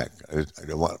holding me back.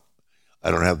 I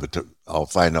don't have I'll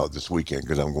find out this weekend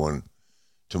because I'm going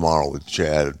tomorrow with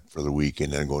Chad for the week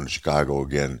and then going to Chicago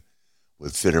again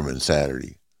with Fitterman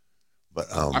Saturday. But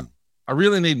I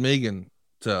really need Megan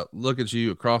to look at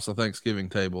you across the Thanksgiving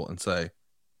table and say,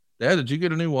 Dad, did you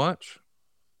get a new watch?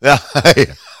 Yeah.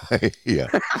 Yeah.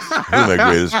 One of my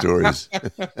greatest stories.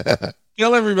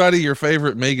 Tell everybody your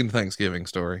favorite Megan Thanksgiving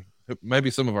story.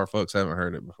 Maybe some of our folks haven't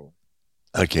heard it before.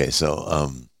 Okay, so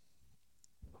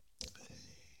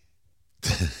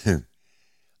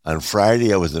on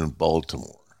Friday I was in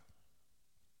Baltimore.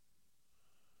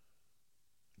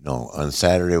 No, on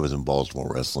Saturday I was in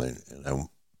Baltimore wrestling, and I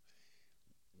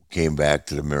came back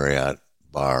to the Marriott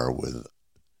bar with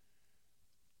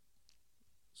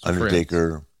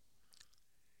Undertaker,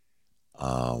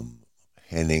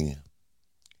 Hennig,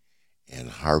 and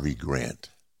Harvey Grant.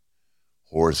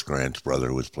 Horace Grant's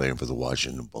brother was playing for the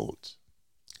Washington Bullets.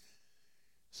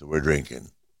 So we're drinking.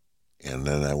 And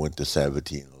then I went to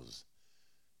Sabatino's,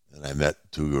 and I met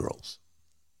two girls.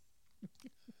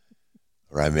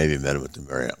 Or I maybe met them at the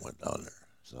Marriott, went down there.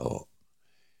 So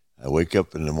I wake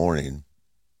up in the morning,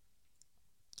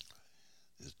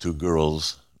 there's two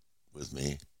girls with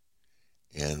me,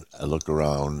 and I look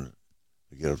around,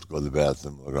 I get up to go to the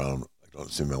bathroom, look around, I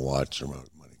don't see my watch or my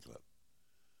money clip.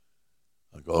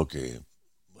 I go, okay,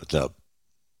 what's up?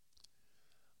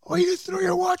 Oh, you threw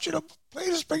your watch in a plate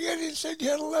of spaghetti and said you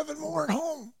had 11 more at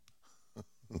home.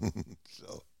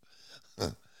 So,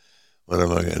 what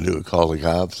am I going to do? Call the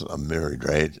cops? I'm married,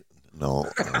 right? No.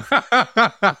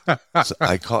 So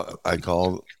I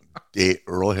called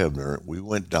Earl Hebner. We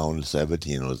went down to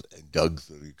Sabatino's and dug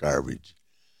through the garbage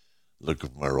looking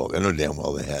for my roll. I know damn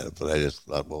well they had it, but I just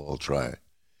thought, well, I'll try.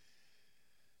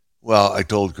 Well, I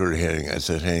told Kurt Hennig, I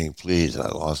said, Hennig, please, I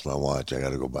lost my watch. I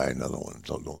got to go buy another one,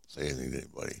 so don't say anything to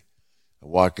anybody. I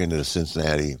walk into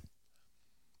Cincinnati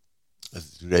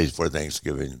 2 days before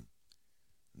Thanksgiving.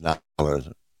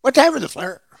 What time is it,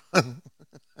 Flair? Kind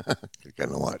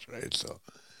of watch, right? So,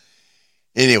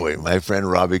 anyway, my friend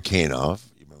Robbie Kainoff,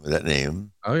 you remember that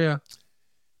name? Oh, yeah.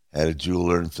 Had a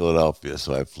jeweler in Philadelphia,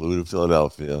 so I flew to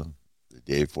Philadelphia the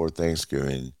day before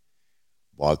Thanksgiving,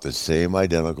 bought the same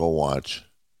identical watch,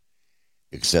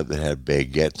 except it had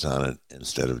baguettes on it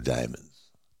instead of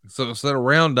diamonds. So instead of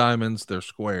round diamonds, they're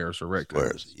squares or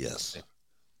rectangles. Squares, yes. Yeah.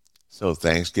 So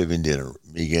Thanksgiving dinner,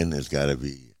 Megan has got to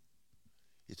be,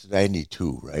 it's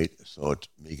 92, right? So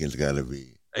Megan's got to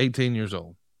be 18 years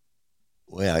old.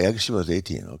 Well, I guess she was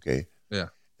 18, okay. Yeah.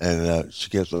 And she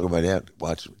kept looking at my dad,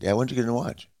 watch. Dad, when did you get a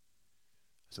watch?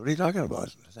 I said, what are you talking about?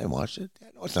 I said, I watched it.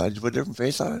 Dad, no, it's not. Did you put a different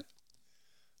face on it?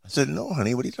 I said, no,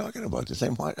 honey, what are you talking about? The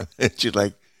same watch. And she's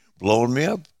like blowing me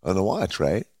up on the watch,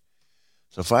 right?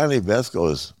 So finally Beth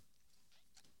goes,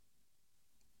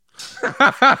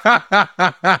 I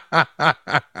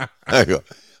go,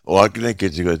 walk in the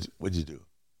kitchen, she goes, what'd you do? Did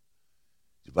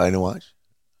you buy a new watch?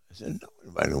 I said, no, I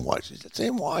didn't buy a new watch. She said,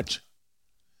 same watch.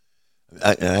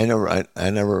 I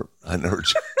never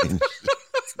changed.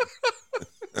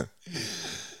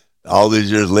 All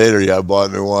these years later, yeah, I bought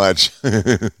a new watch.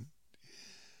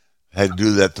 Had to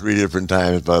do that 3 different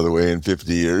times, by the way, in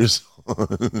 50 years.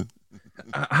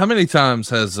 How many times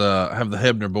have the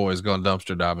Hebner boys gone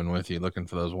dumpster diving with you looking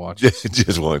for those watches?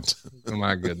 Just once. Oh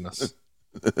my goodness.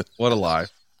 What a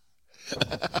life.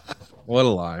 What a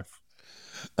life.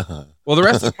 Well, the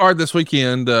rest of the card this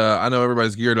weekend, I know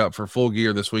everybody's geared up for Full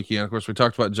Gear this weekend. Of course, we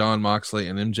talked about Jon Moxley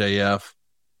and MJF.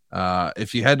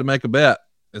 If you had to make a bet,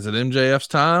 is it MJF's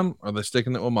time or are they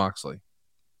sticking it with Moxley?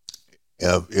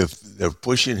 If they're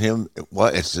pushing him,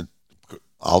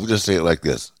 I'll just say it like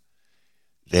this.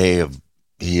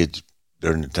 He had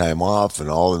during the time off and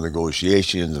all the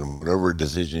negotiations and whatever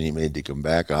decision he made to come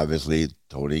back, obviously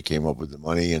Tony came up with the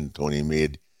money and Tony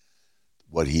made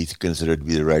what he considered to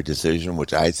be the right decision,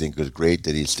 which I think was great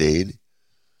that he stayed.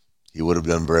 He would have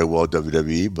done very well at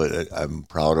WWE, but I'm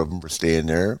proud of him for staying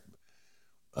there,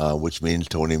 which means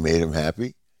Tony made him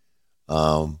happy.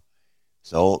 So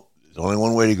there's only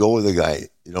one way to go with a guy.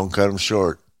 You don't cut him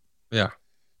short. Yeah.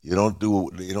 You don't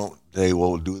say,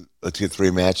 well, let's get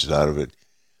 3 matches out of it.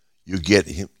 You get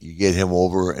him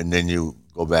over, and then you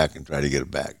go back and try to get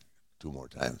it back 2 more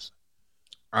times.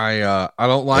 I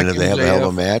don't like. And if they have a hell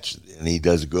of a match and he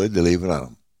does good, they leave it on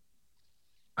him.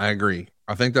 I agree.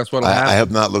 I think that's what I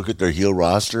have not looked at their heel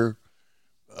roster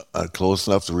close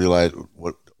enough to realize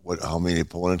how many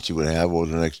opponents you would have over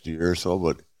the next year or so.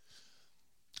 But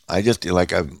I just,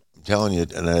 like I'm telling you,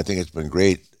 and I think it's been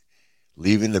great,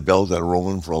 leaving the belt on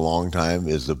Roman for a long time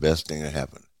is the best thing that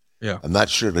happened. Yeah. I'm not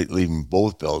sure that leaving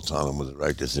both belts on him was the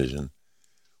right decision.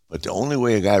 But the only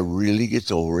way a guy really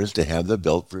gets over is to have the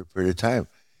belt for a period of time.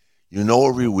 You know,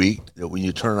 every week that when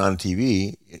you turn on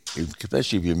TV,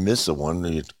 especially if you miss the one,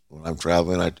 when I'm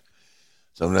traveling,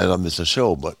 sometimes I'll miss a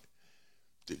show. But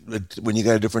when you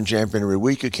got a different champion every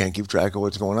week, you can't keep track of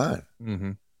what's going on.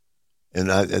 Mm-hmm.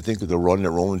 And I think the run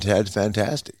that Roman's had is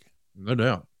fantastic. No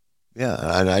doubt.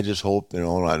 Yeah, and I just hope,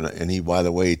 and he, by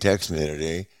the way, he texted me the other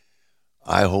day,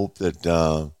 I hope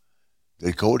that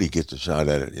Cody gets a shot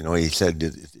at it. He said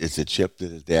it's a chip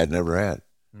that his dad never had.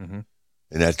 Mm-hmm.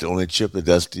 And that's the only chip that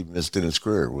Dusty missed in his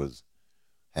career, was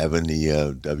having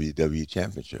the WWE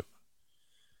Championship.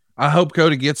 I hope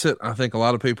Cody gets it. I think a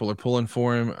lot of people are pulling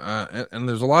for him. And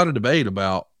there's a lot of debate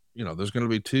about, there's going to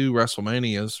be 2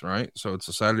 WrestleManias, right? So it's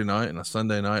a Saturday night and a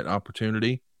Sunday night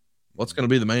opportunity. What's going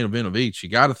to be the main event of each? You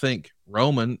got to think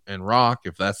Roman and Rock,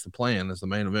 if that's the plan, is the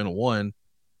main event of one.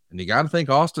 And you got to think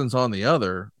Austin's on the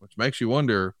other, which makes you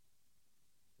wonder,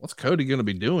 what's Cody going to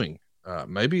be doing?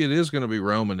 Maybe it is going to be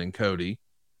Roman and Cody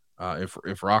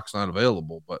if Rock's not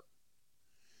available, but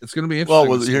it's going to be interesting.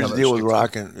 Well, here's the deal with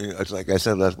Rock, and it's like I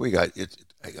said last week. I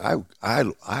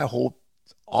hope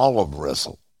all of them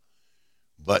wrestle,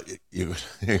 but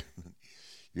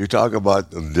you're talking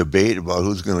about the debate about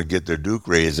who's going to get their Duke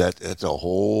raised. That's a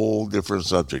whole different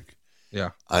subject. Yeah,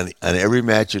 on every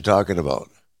match you're talking about,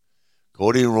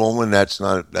 Cody and Roman, that's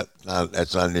not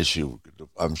an issue.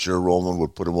 I'm sure Roman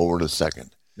would put him over in a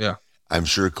second. Yeah, I'm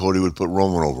sure Cody would put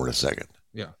Roman over in a second.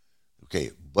 Yeah. Okay,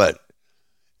 but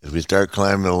as we start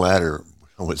climbing the ladder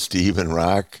with Steve and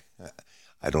Rock,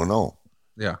 I don't know.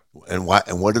 Yeah. And why?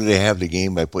 And what do they have to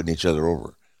gain by putting each other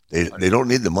over? They don't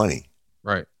need the money.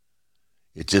 Right.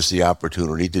 It's just the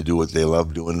opportunity to do what they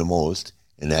love doing the most,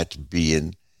 and that's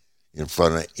being in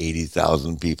front of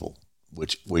 80,000 people,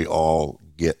 which we all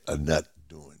get a nut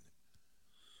doing.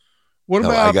 What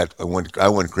about? I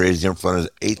went crazy in front of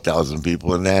 8,000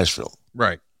 people in Nashville.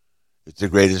 Right. It's the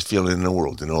greatest feeling in the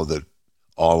world to know that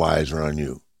all eyes are on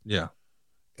you. Yeah.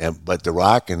 But The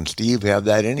Rock and Steve have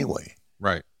that anyway.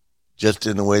 Right. Just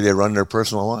in the way they run their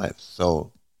personal lives.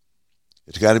 So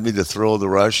it's got to be the thrill of the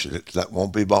rush. That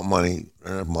won't be about money.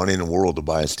 There's enough money in the world to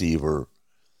buy Steve or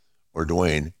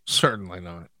Dwayne. Certainly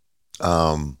not.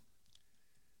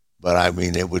 But I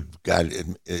mean, what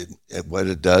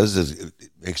it does is it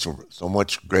makes so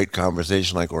much great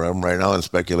conversation like we're having right now and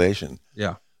speculation.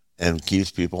 Yeah. And keeps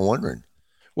people wondering.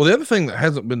 Well, the other thing that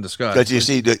hasn't been discussed. But you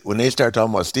see, when they start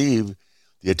talking about Steve,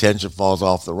 the attention falls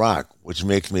off The Rock, which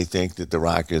makes me think that The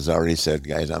Rock has already said,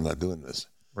 guys, I'm not doing this.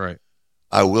 Right.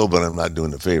 I will, but I'm not doing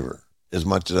the favor. As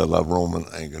much as I love Roman,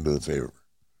 I ain't going to do the favor.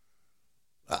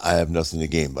 I have nothing to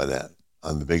gain by that.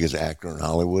 I'm the biggest actor in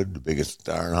Hollywood, the biggest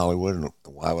star in Hollywood, and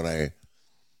why would I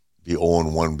be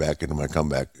 0-1 back into my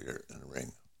comeback here in the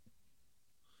ring?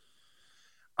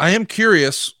 I am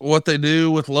curious what they do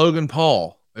with Logan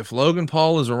Paul. If Logan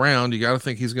Paul is around, you got to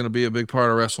think he's going to be a big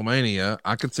part of WrestleMania.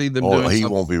 I could see them doing he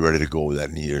won't be ready to go with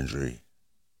that knee injury.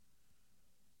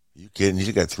 You kidding?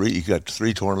 You got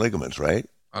 3 torn ligaments, right?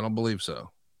 I don't believe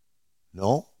so.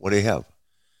 No? What do you have?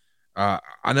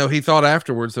 I know he thought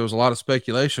afterwards there was a lot of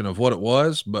speculation of what it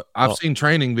was, but I've seen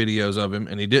training videos of him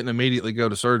and he didn't immediately go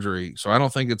to surgery. So I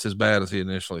don't think it's as bad as he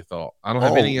initially thought. I don't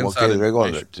have any inside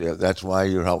information. Yeah, that's why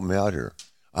you're helping me out here.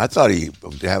 I thought he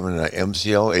was having an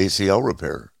MCL, ACL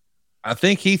repair. I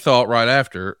think he thought right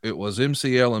after it was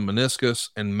MCL and meniscus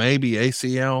and maybe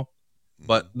ACL,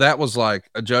 but that was like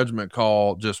a judgment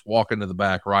call just walking to the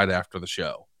back right after the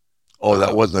show. Oh,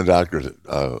 that wasn't the doctor's.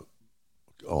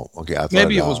 Okay. I thought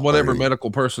maybe it was whatever medical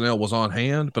personnel was on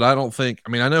hand, but I don't think.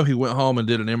 I mean, I know he went home and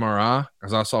did an MRI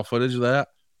because I saw footage of that.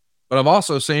 But I've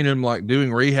also seen him like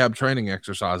doing rehab training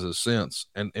exercises since,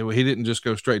 and he didn't just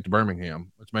go straight to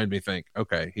Birmingham, which made me think,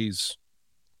 okay, he's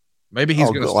going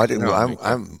to.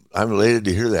 I'm elated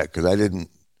to hear that because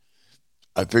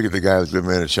I figured the guy was been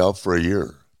on a shelf for a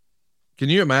year. Can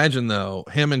you imagine though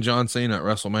him and John Cena at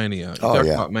WrestleMania?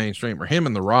 About mainstream, or him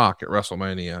and The Rock at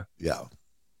WrestleMania? Yeah,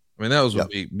 I mean those would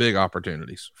be big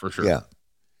opportunities for sure. Yeah,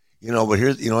 but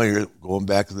here's you're going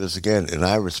back to this again, and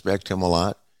I respect him a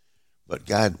lot, but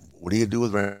God. What do you do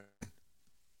with Randy?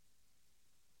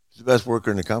 He's the best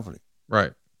worker in the company.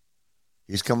 Right.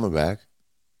 He's coming back.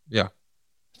 Yeah.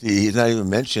 See, he's not even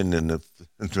mentioned in the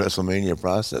WrestleMania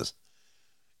process.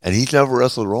 And he's never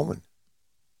wrestled Roman.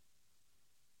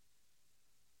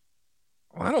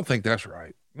 I don't think that's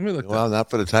right. Let me look. Well, not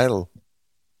for the title.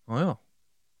 Well,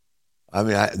 I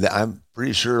mean, I'm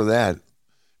pretty sure of that.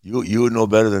 You would know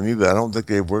better than me, but I don't think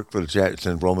they've worked for the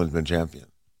since Roman's been champion.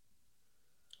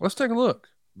 Let's take a look,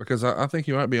 because I think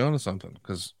you might be onto something,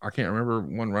 because I can't remember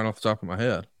one right off the top of my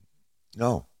head.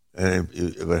 No. And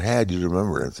if it had, you'd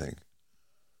remember it, I think.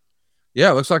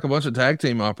 Yeah, it looks like a bunch of tag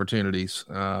team opportunities.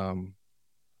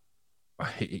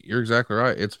 You're exactly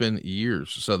right. It's been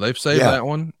years. So they've saved that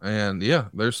one. And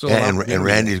there's still and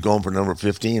Randy's going for number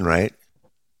 15, right?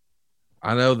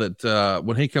 I know that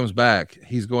when he comes back,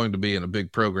 he's going to be in a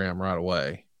big program right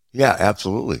away. Yeah,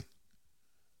 absolutely.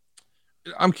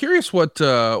 I'm curious what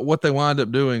they wind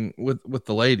up doing with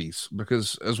the ladies,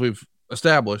 because as we've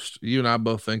established, you and I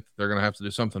both think they're going to have to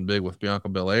do something big with Bianca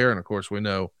Belair. And of course, we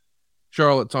know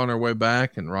Charlotte's on her way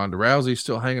back, and Ronda Rousey's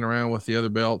still hanging around with the other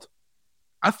belt.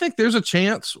 I think there's a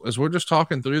chance, as we're just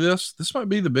talking through this might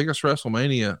be the biggest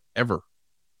WrestleMania ever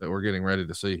that we're getting ready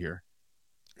to see here.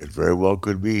 It very well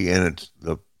could be, and it's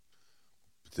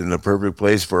in the perfect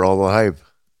place for all the hype.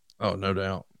 Oh, no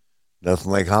doubt.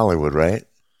 Nothing like Hollywood, right?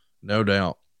 No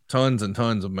doubt. Tons and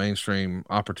tons of mainstream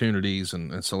opportunities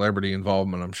and celebrity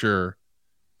involvement, I'm sure.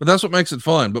 But that's what makes it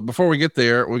fun. But before we get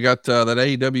there, we got that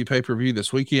AEW pay-per-view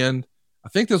this weekend. I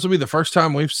think this will be the first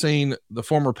time we've seen the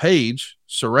former Paige,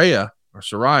 Saraya,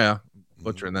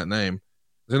 butchering that name,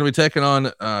 is going to be taking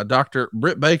on Dr.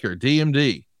 Britt Baker,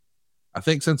 DMD. I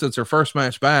think since it's her first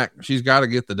match back, she's got to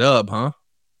get the dub, huh?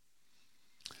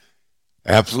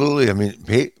 Absolutely. I mean,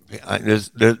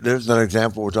 there's an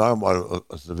example. We're talking about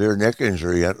a severe neck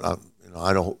injury. I don't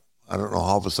know how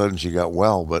all of a sudden she got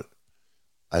well, but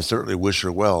I certainly wish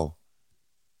her well.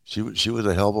 She was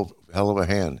a hell of a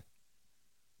hand.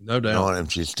 No doubt. And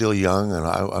she's still young, and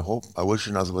I wish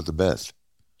her nothing but the best.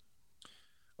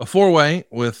 A 4-way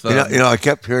with I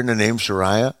kept hearing the name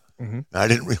Saraya. Mm-hmm. I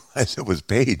didn't realize it was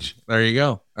Paige. There you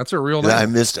go. That's her real name. I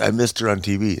missed her on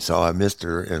TV, so I missed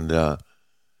her, and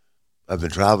I've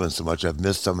been traveling so much I've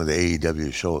missed some of the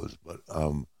AEW shows. But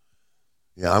I'm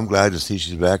glad to see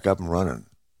she's back up and running.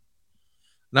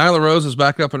 Nyla Rose is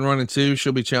back up and running too.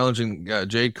 She'll be challenging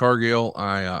Jade Cargill.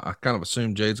 I kind of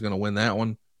assume Jade's going to win that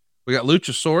one. We got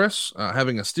Luchasaurus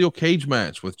having a steel cage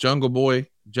match with Jungle Boy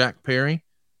Jack Perry.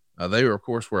 They were, of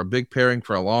course, a big pairing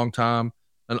for a long time.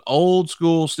 An old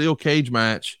school steel cage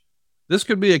match. This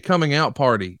could be a coming out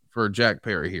party for Jack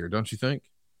Perry here, don't you think?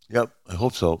 Yep, I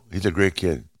hope so. He's a great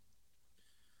kid.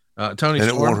 Tony and Storm.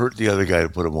 It won't hurt the other guy to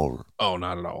put him over. Oh,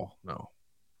 not at all. No.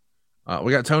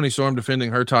 We got Tony Storm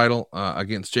defending her title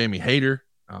against Jamie Hayter.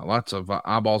 Lots of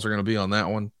eyeballs are going to be on that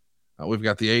one. We've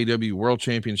got the AEW World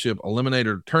Championship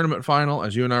Eliminator Tournament Final.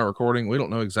 As you and I are recording, we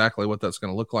don't know exactly what that's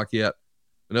going to look like yet.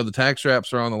 We know the tag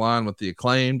straps are on the line with the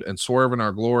Acclaimed and Swerve in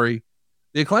Our Glory.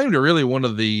 The Acclaimed are really one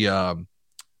of the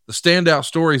standout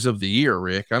stories of the year,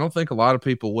 Rick. I don't think a lot of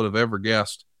people would have ever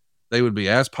guessed they would be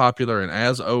as popular and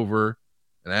as over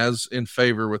and as in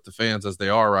favor with the fans as they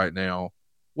are right now.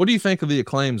 What do you think of the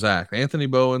Acclaim's act? Anthony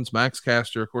Bowens, Max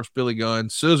Caster, of course, Billy Gunn,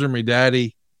 Scissor Me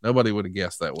Daddy. Nobody would have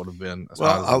guessed that would have been.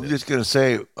 Well, I was just going to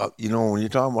say, when you're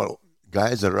talking about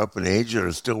guys that are up in age that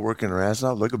are still working their ass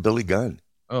off, look at Billy Gunn.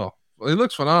 Oh, well, he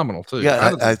looks phenomenal too.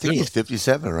 Yeah, I think he's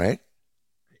 57, right?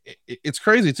 It's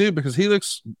crazy too, because he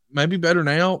looks maybe better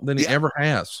now than he ever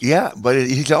has. Yeah, but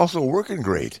he's also working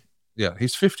great. Yeah,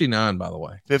 he's 59, by the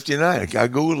way. 59. I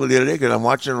Googled it the other day because I'm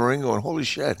watching the ring going, holy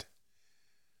shit.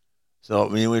 So, I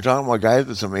mean, we're talking about guys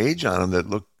with some age on them that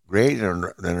look great and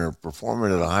are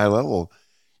performing at a high level.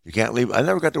 You can't leave. I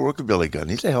never got to work with Billy Gunn.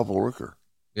 He's a hell of a worker.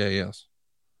 Yeah, he is.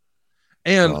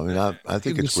 And I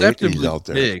think it's great that he's out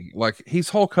there. Big. Like, he's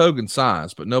Hulk Hogan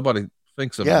size, but nobody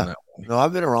thinks of him that way. No,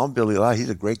 I've been around Billy a lot. He's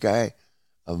a great guy.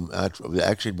 We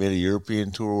actually made a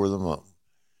European tour with him.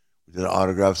 We did an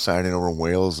autograph signing over in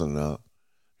Wales, and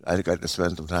I got to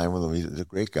spend some time with him. He's a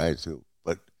great guy, too.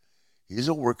 But he's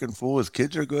a working fool. His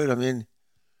kids are good. I mean,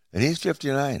 and he's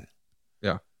 59.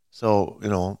 Yeah. So,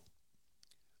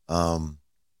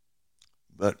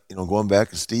 but, going back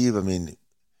to Steve, I mean,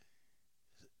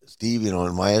 Steve,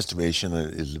 in my estimation,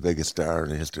 is the biggest star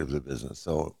in the history of the business.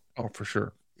 So, for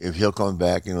sure. If he'll come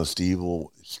back, Steve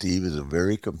is a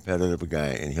very competitive guy,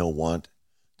 and he'll want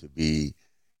to be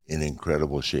in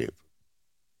incredible shape.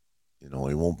 He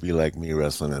won't be like me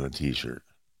wrestling in a T-shirt.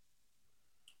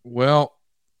 Well,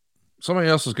 somebody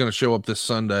else is going to show up this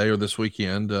Sunday or this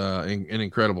weekend in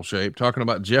incredible shape. Talking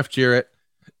about Jeff Jarrett.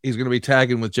 He's going to be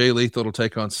tagging with Jay Lethal to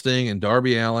take on Sting and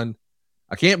Darby Allin.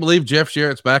 I can't believe Jeff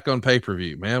Jarrett's back on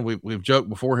pay-per-view, man. We've joked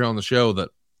before here on the show that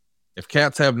if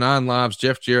cats have 9 lives,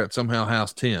 Jeff Jarrett somehow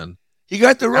has 10. He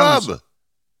got the rub.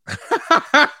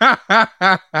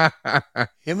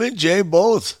 Him and Jay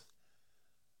both.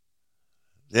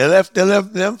 They left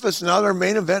Memphis, now their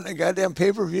main event in a goddamn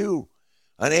pay-per-view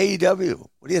on AEW.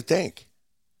 What do you think?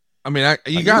 I mean,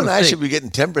 you got to I should be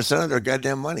getting 10% of their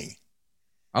goddamn money.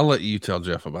 I'll let you tell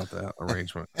Jeff about that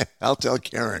arrangement. I'll tell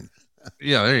Karen.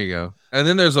 Yeah, there you go. And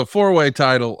then there's a 4-way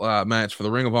title match for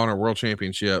the Ring of Honor World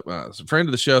Championship. A friend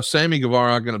of the show, Sammy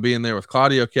Guevara, going to be in there with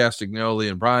Claudio Castagnoli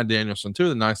and Bryan Danielson, two of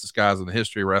the nicest guys in the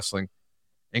history of wrestling.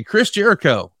 And Chris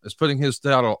Jericho is putting his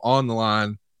title on the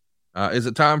line. Is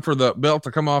it time for the belt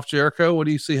to come off Jericho? What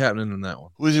do you see happening in that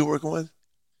one? Who is he working with?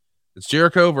 It's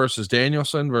Jericho versus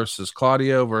Danielson versus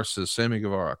Claudio versus Sammy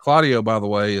Guevara. Claudio, by the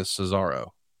way, is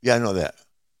Cesaro. Yeah, I know that.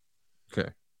 Okay.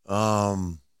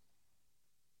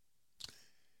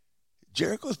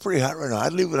 Jericho's pretty hot right now.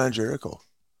 I'd leave it on Jericho.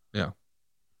 Yeah.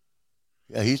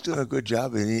 Yeah, he's doing a good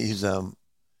job, and he's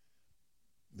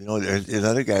there's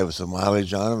another guy with some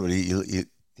mileage on him, but he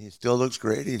still looks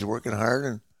great. He's working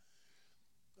hard,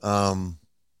 and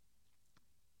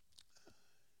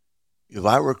if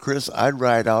I were Chris, I'd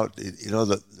ride out.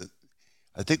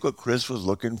 I think what Chris was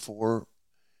looking for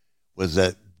was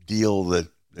that deal that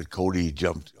Cody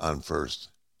jumped on first.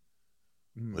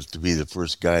 Was to be the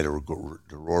first guy to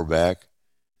roar back.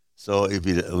 So if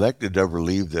he elected to ever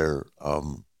leave there,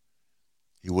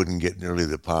 he wouldn't get nearly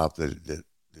the pop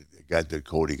that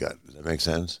Cody got. Does that make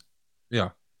sense? Yeah.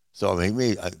 So I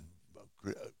mean,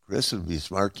 Chris would be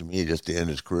smart to me just to end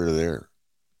his career there.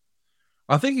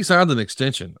 I think he signed an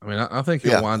extension. I mean, I think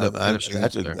he'll wind up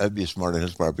finishing there. That'd be smart on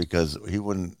his part because he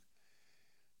wouldn't.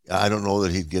 I don't know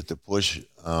that he'd get the push.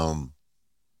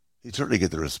 He'd certainly get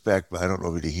the respect, but I don't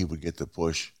know if he would get the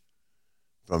push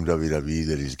from WWE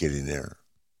that he's getting there.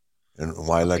 And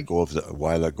why let go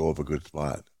of a good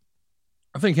spot?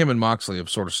 I think him and Moxley have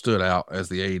sort of stood out as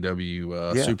the AEW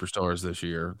superstars this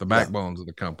year, the backbones of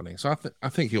the company. So I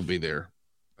think he'll be there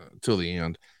till the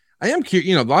end. I am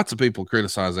curious. Lots of people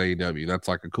criticize AEW. That's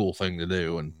like a cool thing to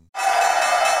do. And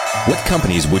what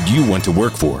companies would you want to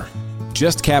work for?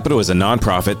 Just Capital is a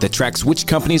nonprofit that tracks which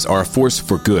companies are a force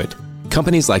for good.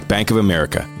 Companies like Bank of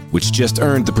America, which just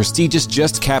earned the prestigious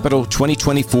Just Capital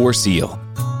 2024 seal.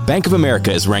 Bank of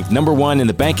America is ranked #1 in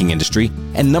the banking industry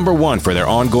and #1 for their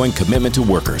ongoing commitment to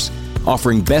workers,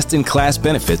 offering best-in-class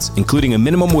benefits, including a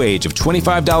minimum wage of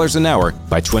 $25 an hour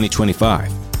by 2025.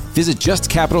 Visit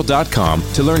justcapital.com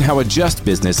to learn how a just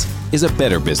business is a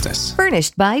better business.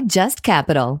 Furnished by Just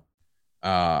Capital.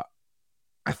 I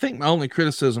think my only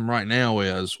criticism right now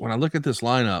is when I look at this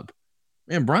lineup,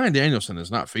 man, Bryan Danielson is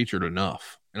not featured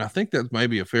enough. And I think that's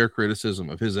maybe a fair criticism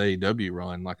of his AEW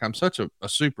run. Like, I'm such a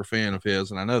super fan of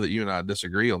his, and I know that you and I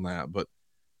disagree on that, but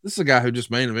this is a guy who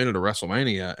just main evented a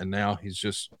WrestleMania, and now he's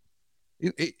just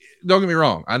don't get me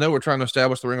wrong. I know we're trying to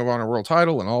establish the Ring of Honor World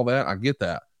title and all that. I get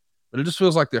that. But it just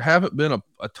feels like there haven't been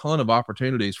a ton of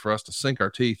opportunities for us to sink our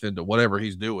teeth into whatever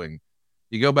he's doing.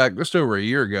 You go back just over a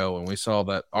year ago and we saw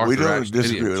that Arthur we don't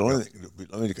disagree.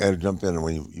 Let me kind of jump in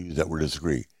when you use that word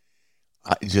disagree.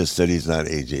 I just said he's not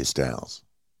AJ Styles.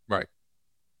 Right.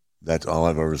 That's all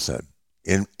I've ever said,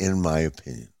 in my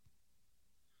opinion.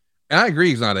 And I agree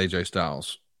he's not AJ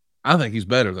Styles. I think he's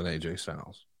better than AJ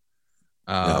Styles.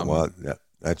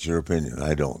 That's your opinion.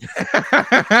 I don't.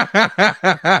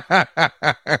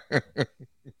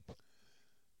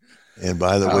 And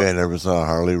by the way, I never saw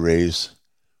Harley Race,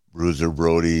 Bruiser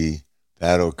Brody,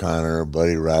 Pat O'Connor,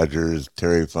 Buddy Rogers,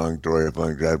 Terry Funk, Dory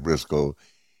Funk, Jack Briscoe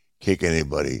kick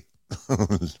anybody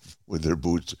with their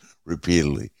boots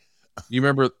repeatedly. You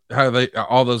remember how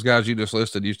all those guys you just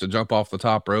listed used to jump off the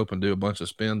top rope and do a bunch of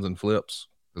spins and flips?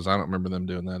 Because I don't remember them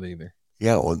doing that either.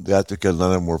 Yeah, well, that's because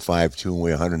none of them were 5'2" and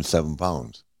weigh 107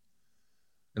 pounds.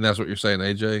 And that's what you're saying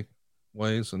AJ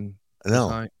weighs? And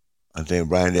no, I'm saying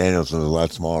Bryan Danielson is a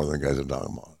lot smaller than the guys I'm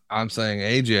talking about. I'm saying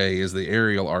AJ is the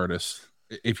aerial artist.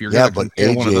 If you're but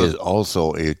AJ is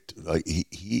also he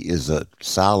is a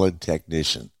solid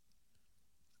technician.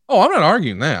 Oh, I'm not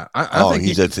arguing that. I think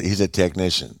he's a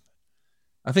technician.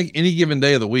 I think any given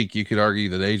day of the week, you could argue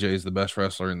that AJ is the best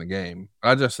wrestler in the game.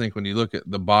 I just think when you look at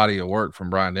the body of work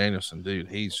from Bryan Danielson, dude,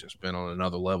 he's just been on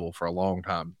another level for a long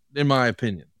time, in my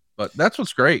opinion. But that's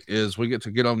what's great is we get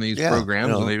to get on these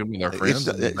programs and even with our friends.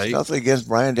 It's nothing against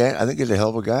Bryan Danielson. I think he's a hell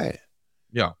of a guy.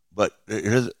 Yeah. But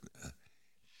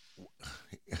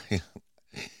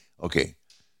okay.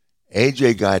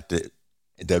 AJ got to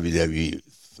WWE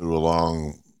through a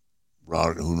long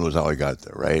route. Who knows how he got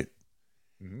there, right?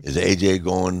 Mm-hmm. Is AJ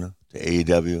going to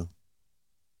AEW?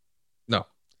 No.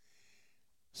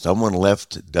 Someone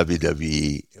left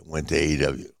WWE and went to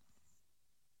AEW.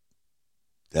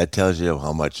 That tells you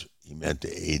how much he meant to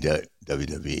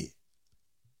WWE.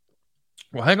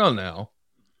 Well, hang on now.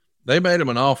 They made him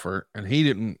an offer, and he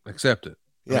didn't accept it.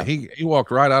 Yeah. I mean, he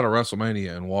walked right out of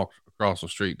WrestleMania and walked across the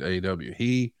street to AEW.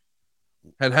 He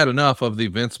had enough of the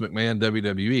Vince McMahon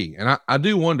WWE. And I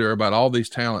do wonder about all these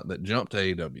talent that jumped to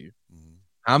AEW.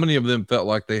 How many of them felt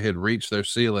like they had reached their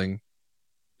ceiling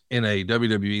in a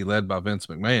WWE led by Vince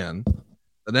McMahon,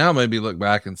 that now maybe look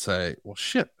back and say, well,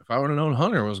 shit, if I would have known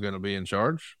Hunter was going to be in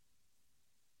charge,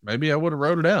 maybe I would have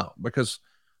wrote it out, because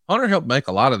Hunter helped make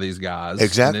a lot of these guys.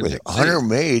 Exactly. Hunter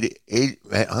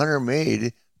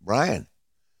made Brian.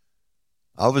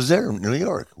 I was there in New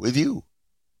York with you.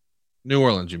 New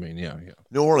Orleans, you mean? Yeah.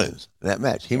 New Orleans, that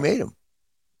match. He made him.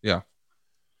 Yeah.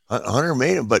 Hunter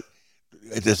made him, but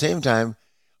at the same time,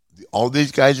 all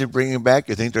these guys are bringing back,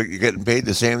 you think they're getting paid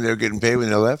the same they're getting paid when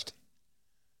they left?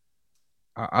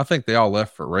 I think they all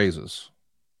left for raises.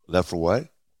 Left for what?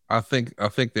 I think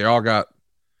they all got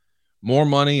more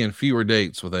money and fewer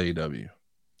dates with AEW.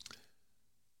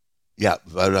 Yeah,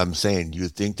 but I'm saying, do you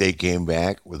think they came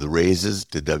back with the raises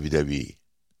to WWE?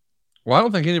 Well, I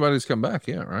don't think anybody's come back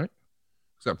yet, right?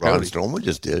 Except Braun Strowman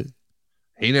just did.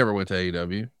 He never went to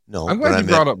AEW. No, I'm glad you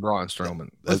brought up Braun Strowman.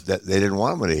 They didn't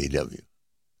want him at AEW.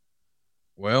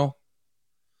 Well,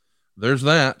 there's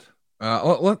that.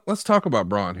 Let's talk about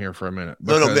Braun here for a minute.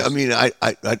 No. I mean,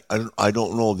 I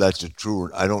don't know if that's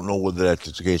true. I don't know whether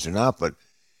that's the case or not. But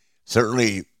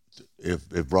certainly, if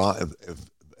Braun,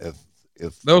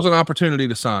 if there was an opportunity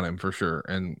to sign him for sure,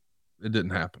 and it didn't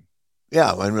happen.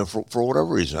 Yeah, I mean, for whatever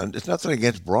reason, it's nothing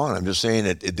against Braun. I'm just saying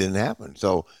it didn't happen.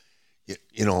 So,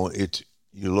 you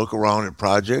look around at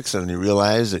projects and you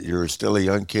realize that you're still a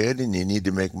young kid and you need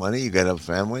to make money. You got to have a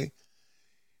family.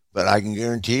 But I can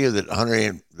guarantee you that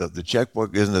Hunter, the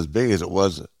checkbook isn't as big as it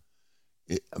was.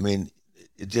 It's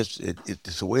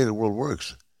the way the world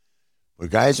works.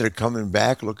 But guys that are coming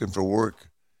back looking for work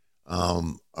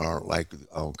are like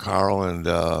Carl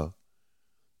and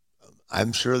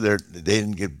I'm sure they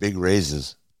didn't get big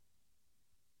raises.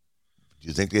 Do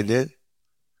you think they did?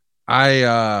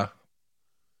 I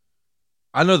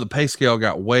know the pay scale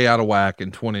got way out of whack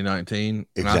in 2019,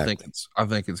 exactly. And I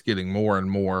think it's getting more and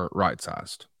more right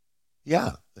sized.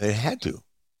 Yeah, they had to.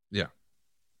 Yeah.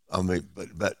 I mean,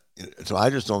 but so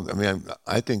I just don't. I mean,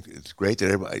 I think it's great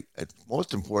that everybody.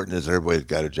 Most important is everybody's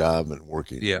got a job and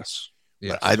working. Yes.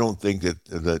 But I don't think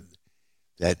that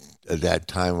that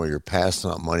time where you're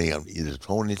passing out money on either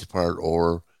Tony's part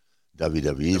or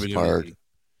WWE's part,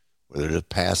 where they're just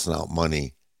passing out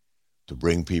money to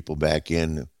bring people back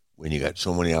in when you got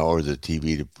so many hours of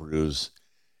TV to produce,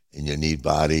 and you need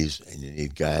bodies and you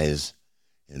need guys,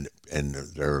 and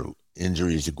there are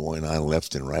injuries are going on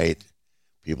left and right.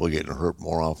 People are getting hurt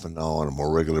more often now on a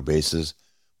more regular basis,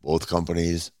 both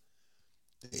companies.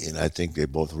 And I think they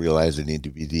both realize they need to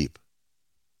be deep.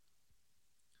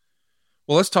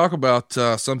 Well, let's talk about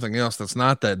something else that's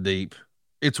not that deep.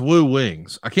 It's Woo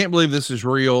Wings. I can't believe this is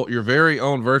real. Your very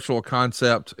own virtual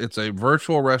concept. It's a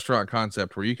virtual restaurant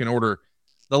concept where you can order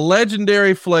the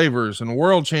legendary flavors and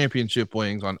world championship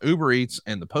wings on Uber Eats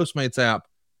and the Postmates app.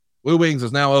 Woo Wings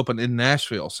is now open in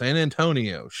Nashville, San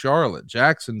Antonio, Charlotte,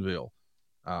 Jacksonville,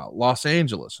 Los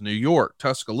Angeles, New York,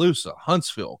 Tuscaloosa,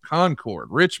 Huntsville, Concord,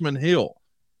 Richmond Hill,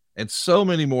 and so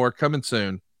many more coming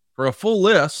soon. For a full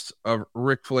list of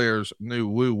Ric Flair's new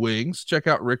Woo Wings, check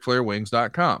out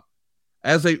RicFlairWings.com.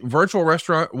 As a virtual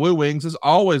restaurant, Woo Wings is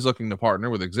always looking to partner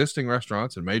with existing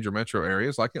restaurants in major metro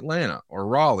areas like Atlanta or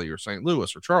Raleigh or St.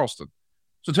 Louis or Charleston.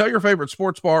 So tell your favorite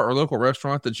sports bar or local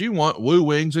restaurant that you want Woo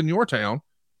Wings in your town,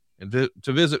 and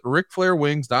to visit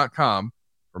RicFlairWings.com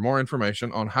for more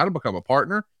information on how to become a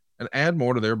partner and add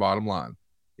more to their bottom line.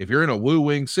 If you're in a Woo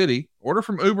Wing city, order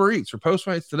from Uber Eats or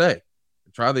Postmates today.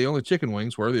 Try the only chicken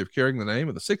wings worthy of carrying the name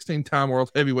of the 16-time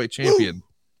world heavyweight champion. Woo!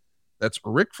 That's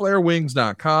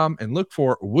RicFlairWings.com, and look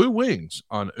for Woo Wings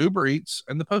on Uber Eats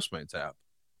and the Postmates app.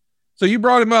 So you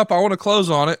brought him up. I want to close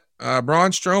on it.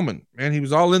 Braun Strowman, man, he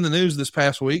was all in the news this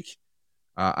past week.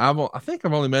 I think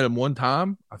I've only met him one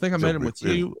time. I think I met him with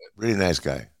you. Really nice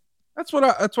guy. That's what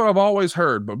I've always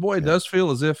heard. But boy, it does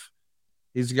feel as if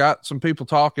he's got some people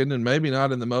talking, and maybe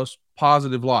not in the most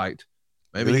positive light.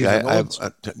 Maybe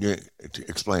really,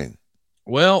 explain.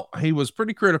 Well, he was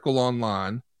pretty critical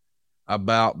online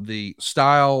about the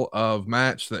style of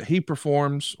match that he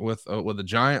performs with a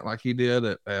giant like he did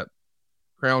at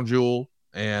Crown Jewel,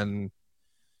 and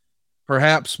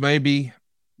perhaps maybe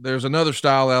there's another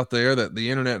style out there that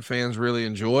the internet fans really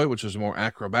enjoy, which is a more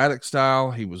acrobatic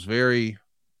style. He was very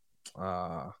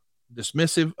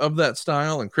dismissive of that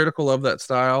style and critical of that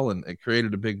style, and it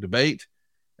created a big debate.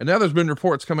 And now there's been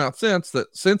reports come out since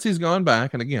he's gone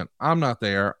back, and again, I'm not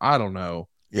there, I don't know.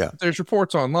 Yeah, there's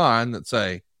reports online that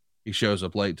say he shows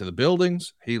up late to the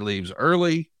buildings, he leaves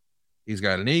early, he's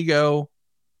got an ego,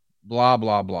 blah,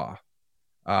 blah, blah.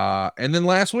 And then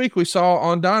last week we saw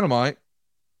on Dynamite,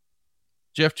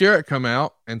 Jeff Jarrett come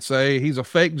out and say he's a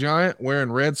fake giant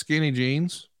wearing red skinny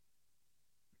jeans,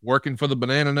 working for the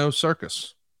Banana Nose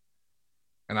Circus.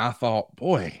 And I thought,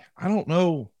 boy, I don't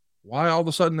know why all of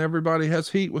a sudden everybody has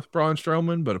heat with Braun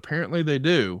Strowman, but apparently they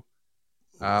do.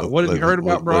 What have you heard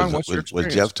about Braun? What's your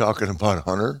experience? Was Jeff talking about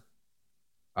Hunter?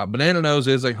 Banana Nose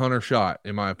is a Hunter shot,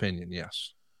 in my opinion,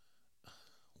 yes.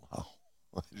 Wow.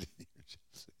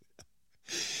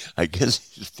 I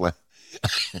guess he's flat.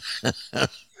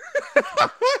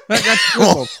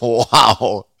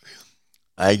 Wow.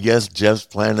 I guess Jeff's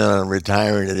planning on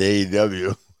retiring at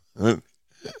AEW.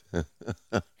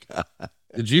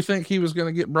 Did you think he was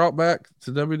going to get brought back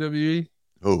to WWE?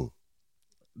 Who?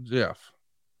 Jeff.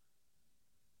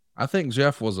 I think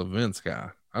Jeff was a Vince guy.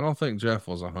 I don't think Jeff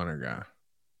was a Hunter guy.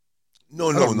 No.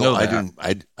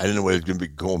 I didn't know whether he was going to be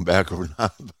going back or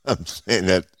not. I'm saying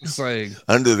that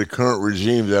under the current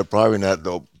regime, that's probably not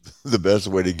the best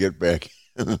way to get back.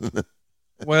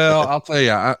 Well, I'll tell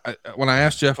you, when I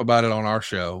asked Jeff about it on our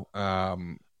show,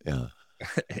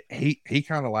 he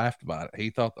kind of laughed about it. He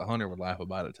thought the Hunter would laugh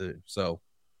about it too. So,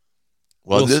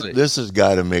 well, this has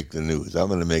got to make the news. I'm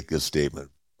going to make this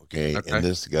statement, okay? And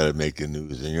this has got to make the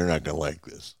news, and you're not going to like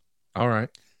this. All right.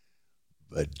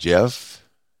 But Jeff,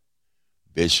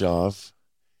 Bischoff,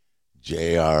 JR,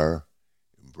 and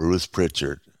Bruce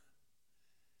Pritchard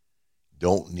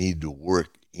don't need to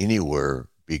work anywhere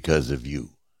because of you.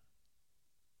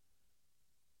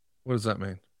 What does that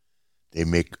mean? They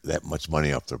make that much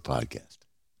money off their podcast.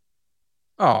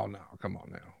 Oh, no. Come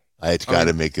on now. It's got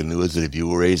to make the news that if you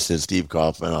were raised in Steve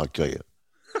Kaufman, I'll kill you.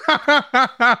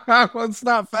 Well, it's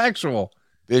not factual.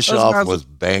 Bischoff was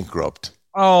bankrupt.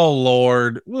 Oh,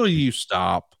 Lord. Will you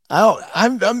stop?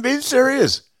 I'm being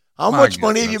serious. How much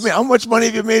money have you made? How much money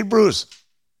have you made, Bruce?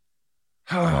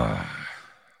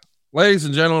 Ladies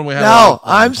and gentlemen, we have.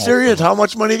 I'm serious. How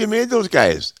much money have you made those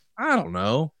guys? I don't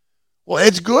know. Well,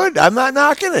 it's good. I'm not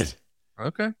knocking it.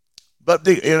 Okay. But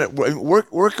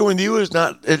working with you is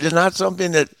not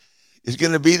something that is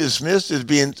going to be dismissed as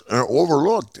being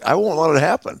overlooked. I won't let it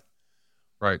happen.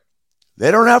 Right.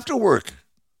 They don't have to work.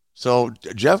 So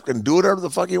Jeff can do whatever the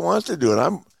fuck he wants to do.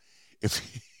 And if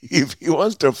he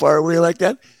wants to fire away like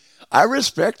that, I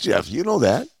respect Jeff. You know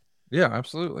that. Yeah,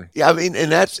 absolutely. Yeah, I mean,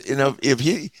 and that's, if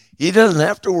he doesn't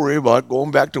have to worry about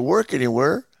going back to work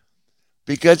anywhere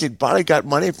because he probably got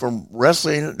money from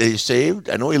wrestling that he saved.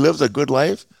 I know he lives a good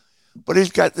life, but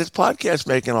he's got this podcast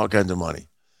making all kinds of money.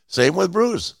 Same with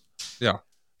Bruce. Yeah.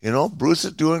 Bruce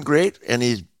is doing great, and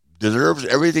he deserves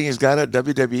everything he's got at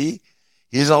WWE.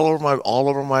 He's all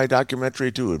over my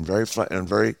documentary too, and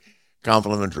very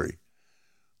complimentary.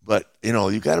 But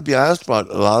you got to be honest about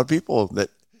a lot of people that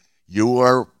you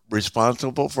are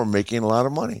responsible for making a lot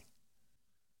of money.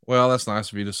 Well, that's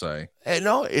nice of you to say. Hey,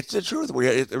 no, it's the truth.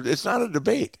 It's not a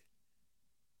debate.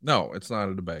 No, it's not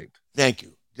a debate. Thank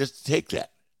you. Just take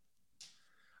that.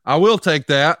 I will take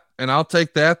that, and I'll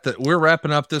take that we're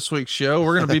wrapping up this week's show.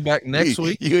 We're going to be back next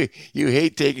week. You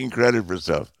hate taking credit for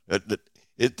stuff.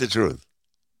 It's the truth.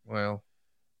 Well,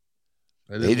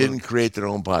 they didn't create their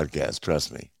own podcast.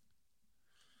 Trust me.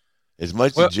 As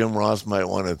much as Jim Ross might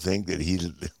want to think that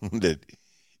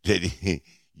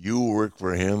you work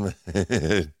for him,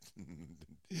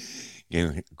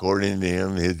 according to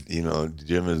him,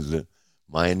 Jim is the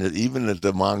mind. Even at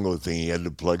the Mongo thing, he had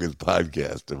to plug his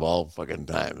podcast of all fucking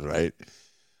times, right?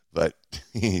 But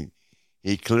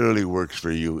he clearly works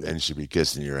for you and should be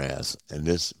kissing your ass. And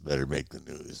this better make the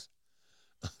news.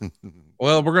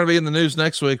 Well, we're going to be in the news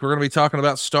next week. We're going to be talking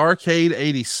about Starrcade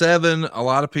 87. A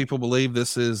lot of people believe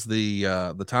this is the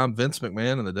time Vince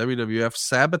McMahon and the WWF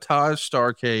sabotaged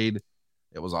Starrcade.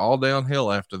 It was all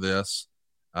downhill after this.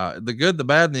 The good, the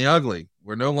bad, and the ugly.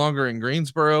 We're no longer in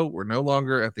Greensboro. We're no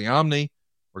longer at the Omni.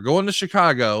 We're going to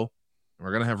Chicago, and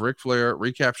we're going to have Ric Flair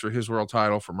recapture his world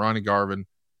title from Ronnie Garvin.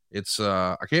 It's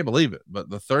I can't believe it, but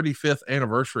the 35th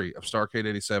anniversary of Starrcade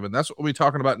 87. That's what we'll be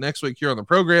talking about next week here on the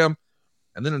program.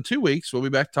 And then in 2 weeks, we'll be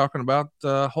back talking about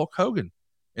Hulk Hogan.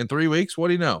 In 3 weeks, what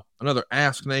do you know? Another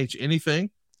Ask Nate Anything.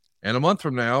 And a month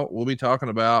from now, we'll be talking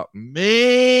about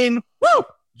Mean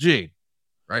Gene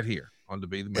right here on To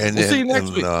Be the Man. And we'll see you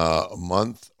next week. In a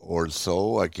month or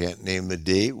so, I can't name the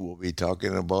date, we'll be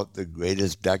talking about the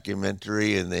greatest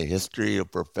documentary in the history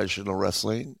of professional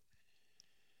wrestling.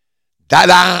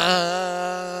 Ta-da!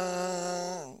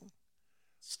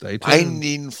 Stay tuned.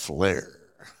 Finding Flair.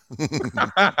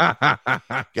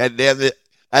 God damn it.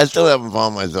 I still haven't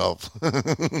found myself.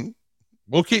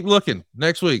 We'll keep looking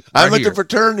next week. I'm at the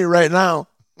fraternity right now.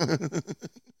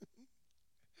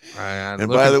 And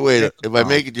by the way, if I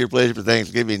make it to your place for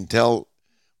Thanksgiving, tell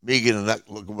Megan and not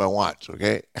look at my watch,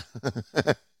 okay?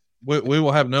 we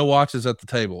will have no watches at the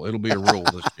table. It'll be a rule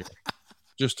this year,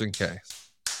 just in case.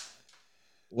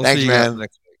 Thanks, man.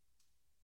 Next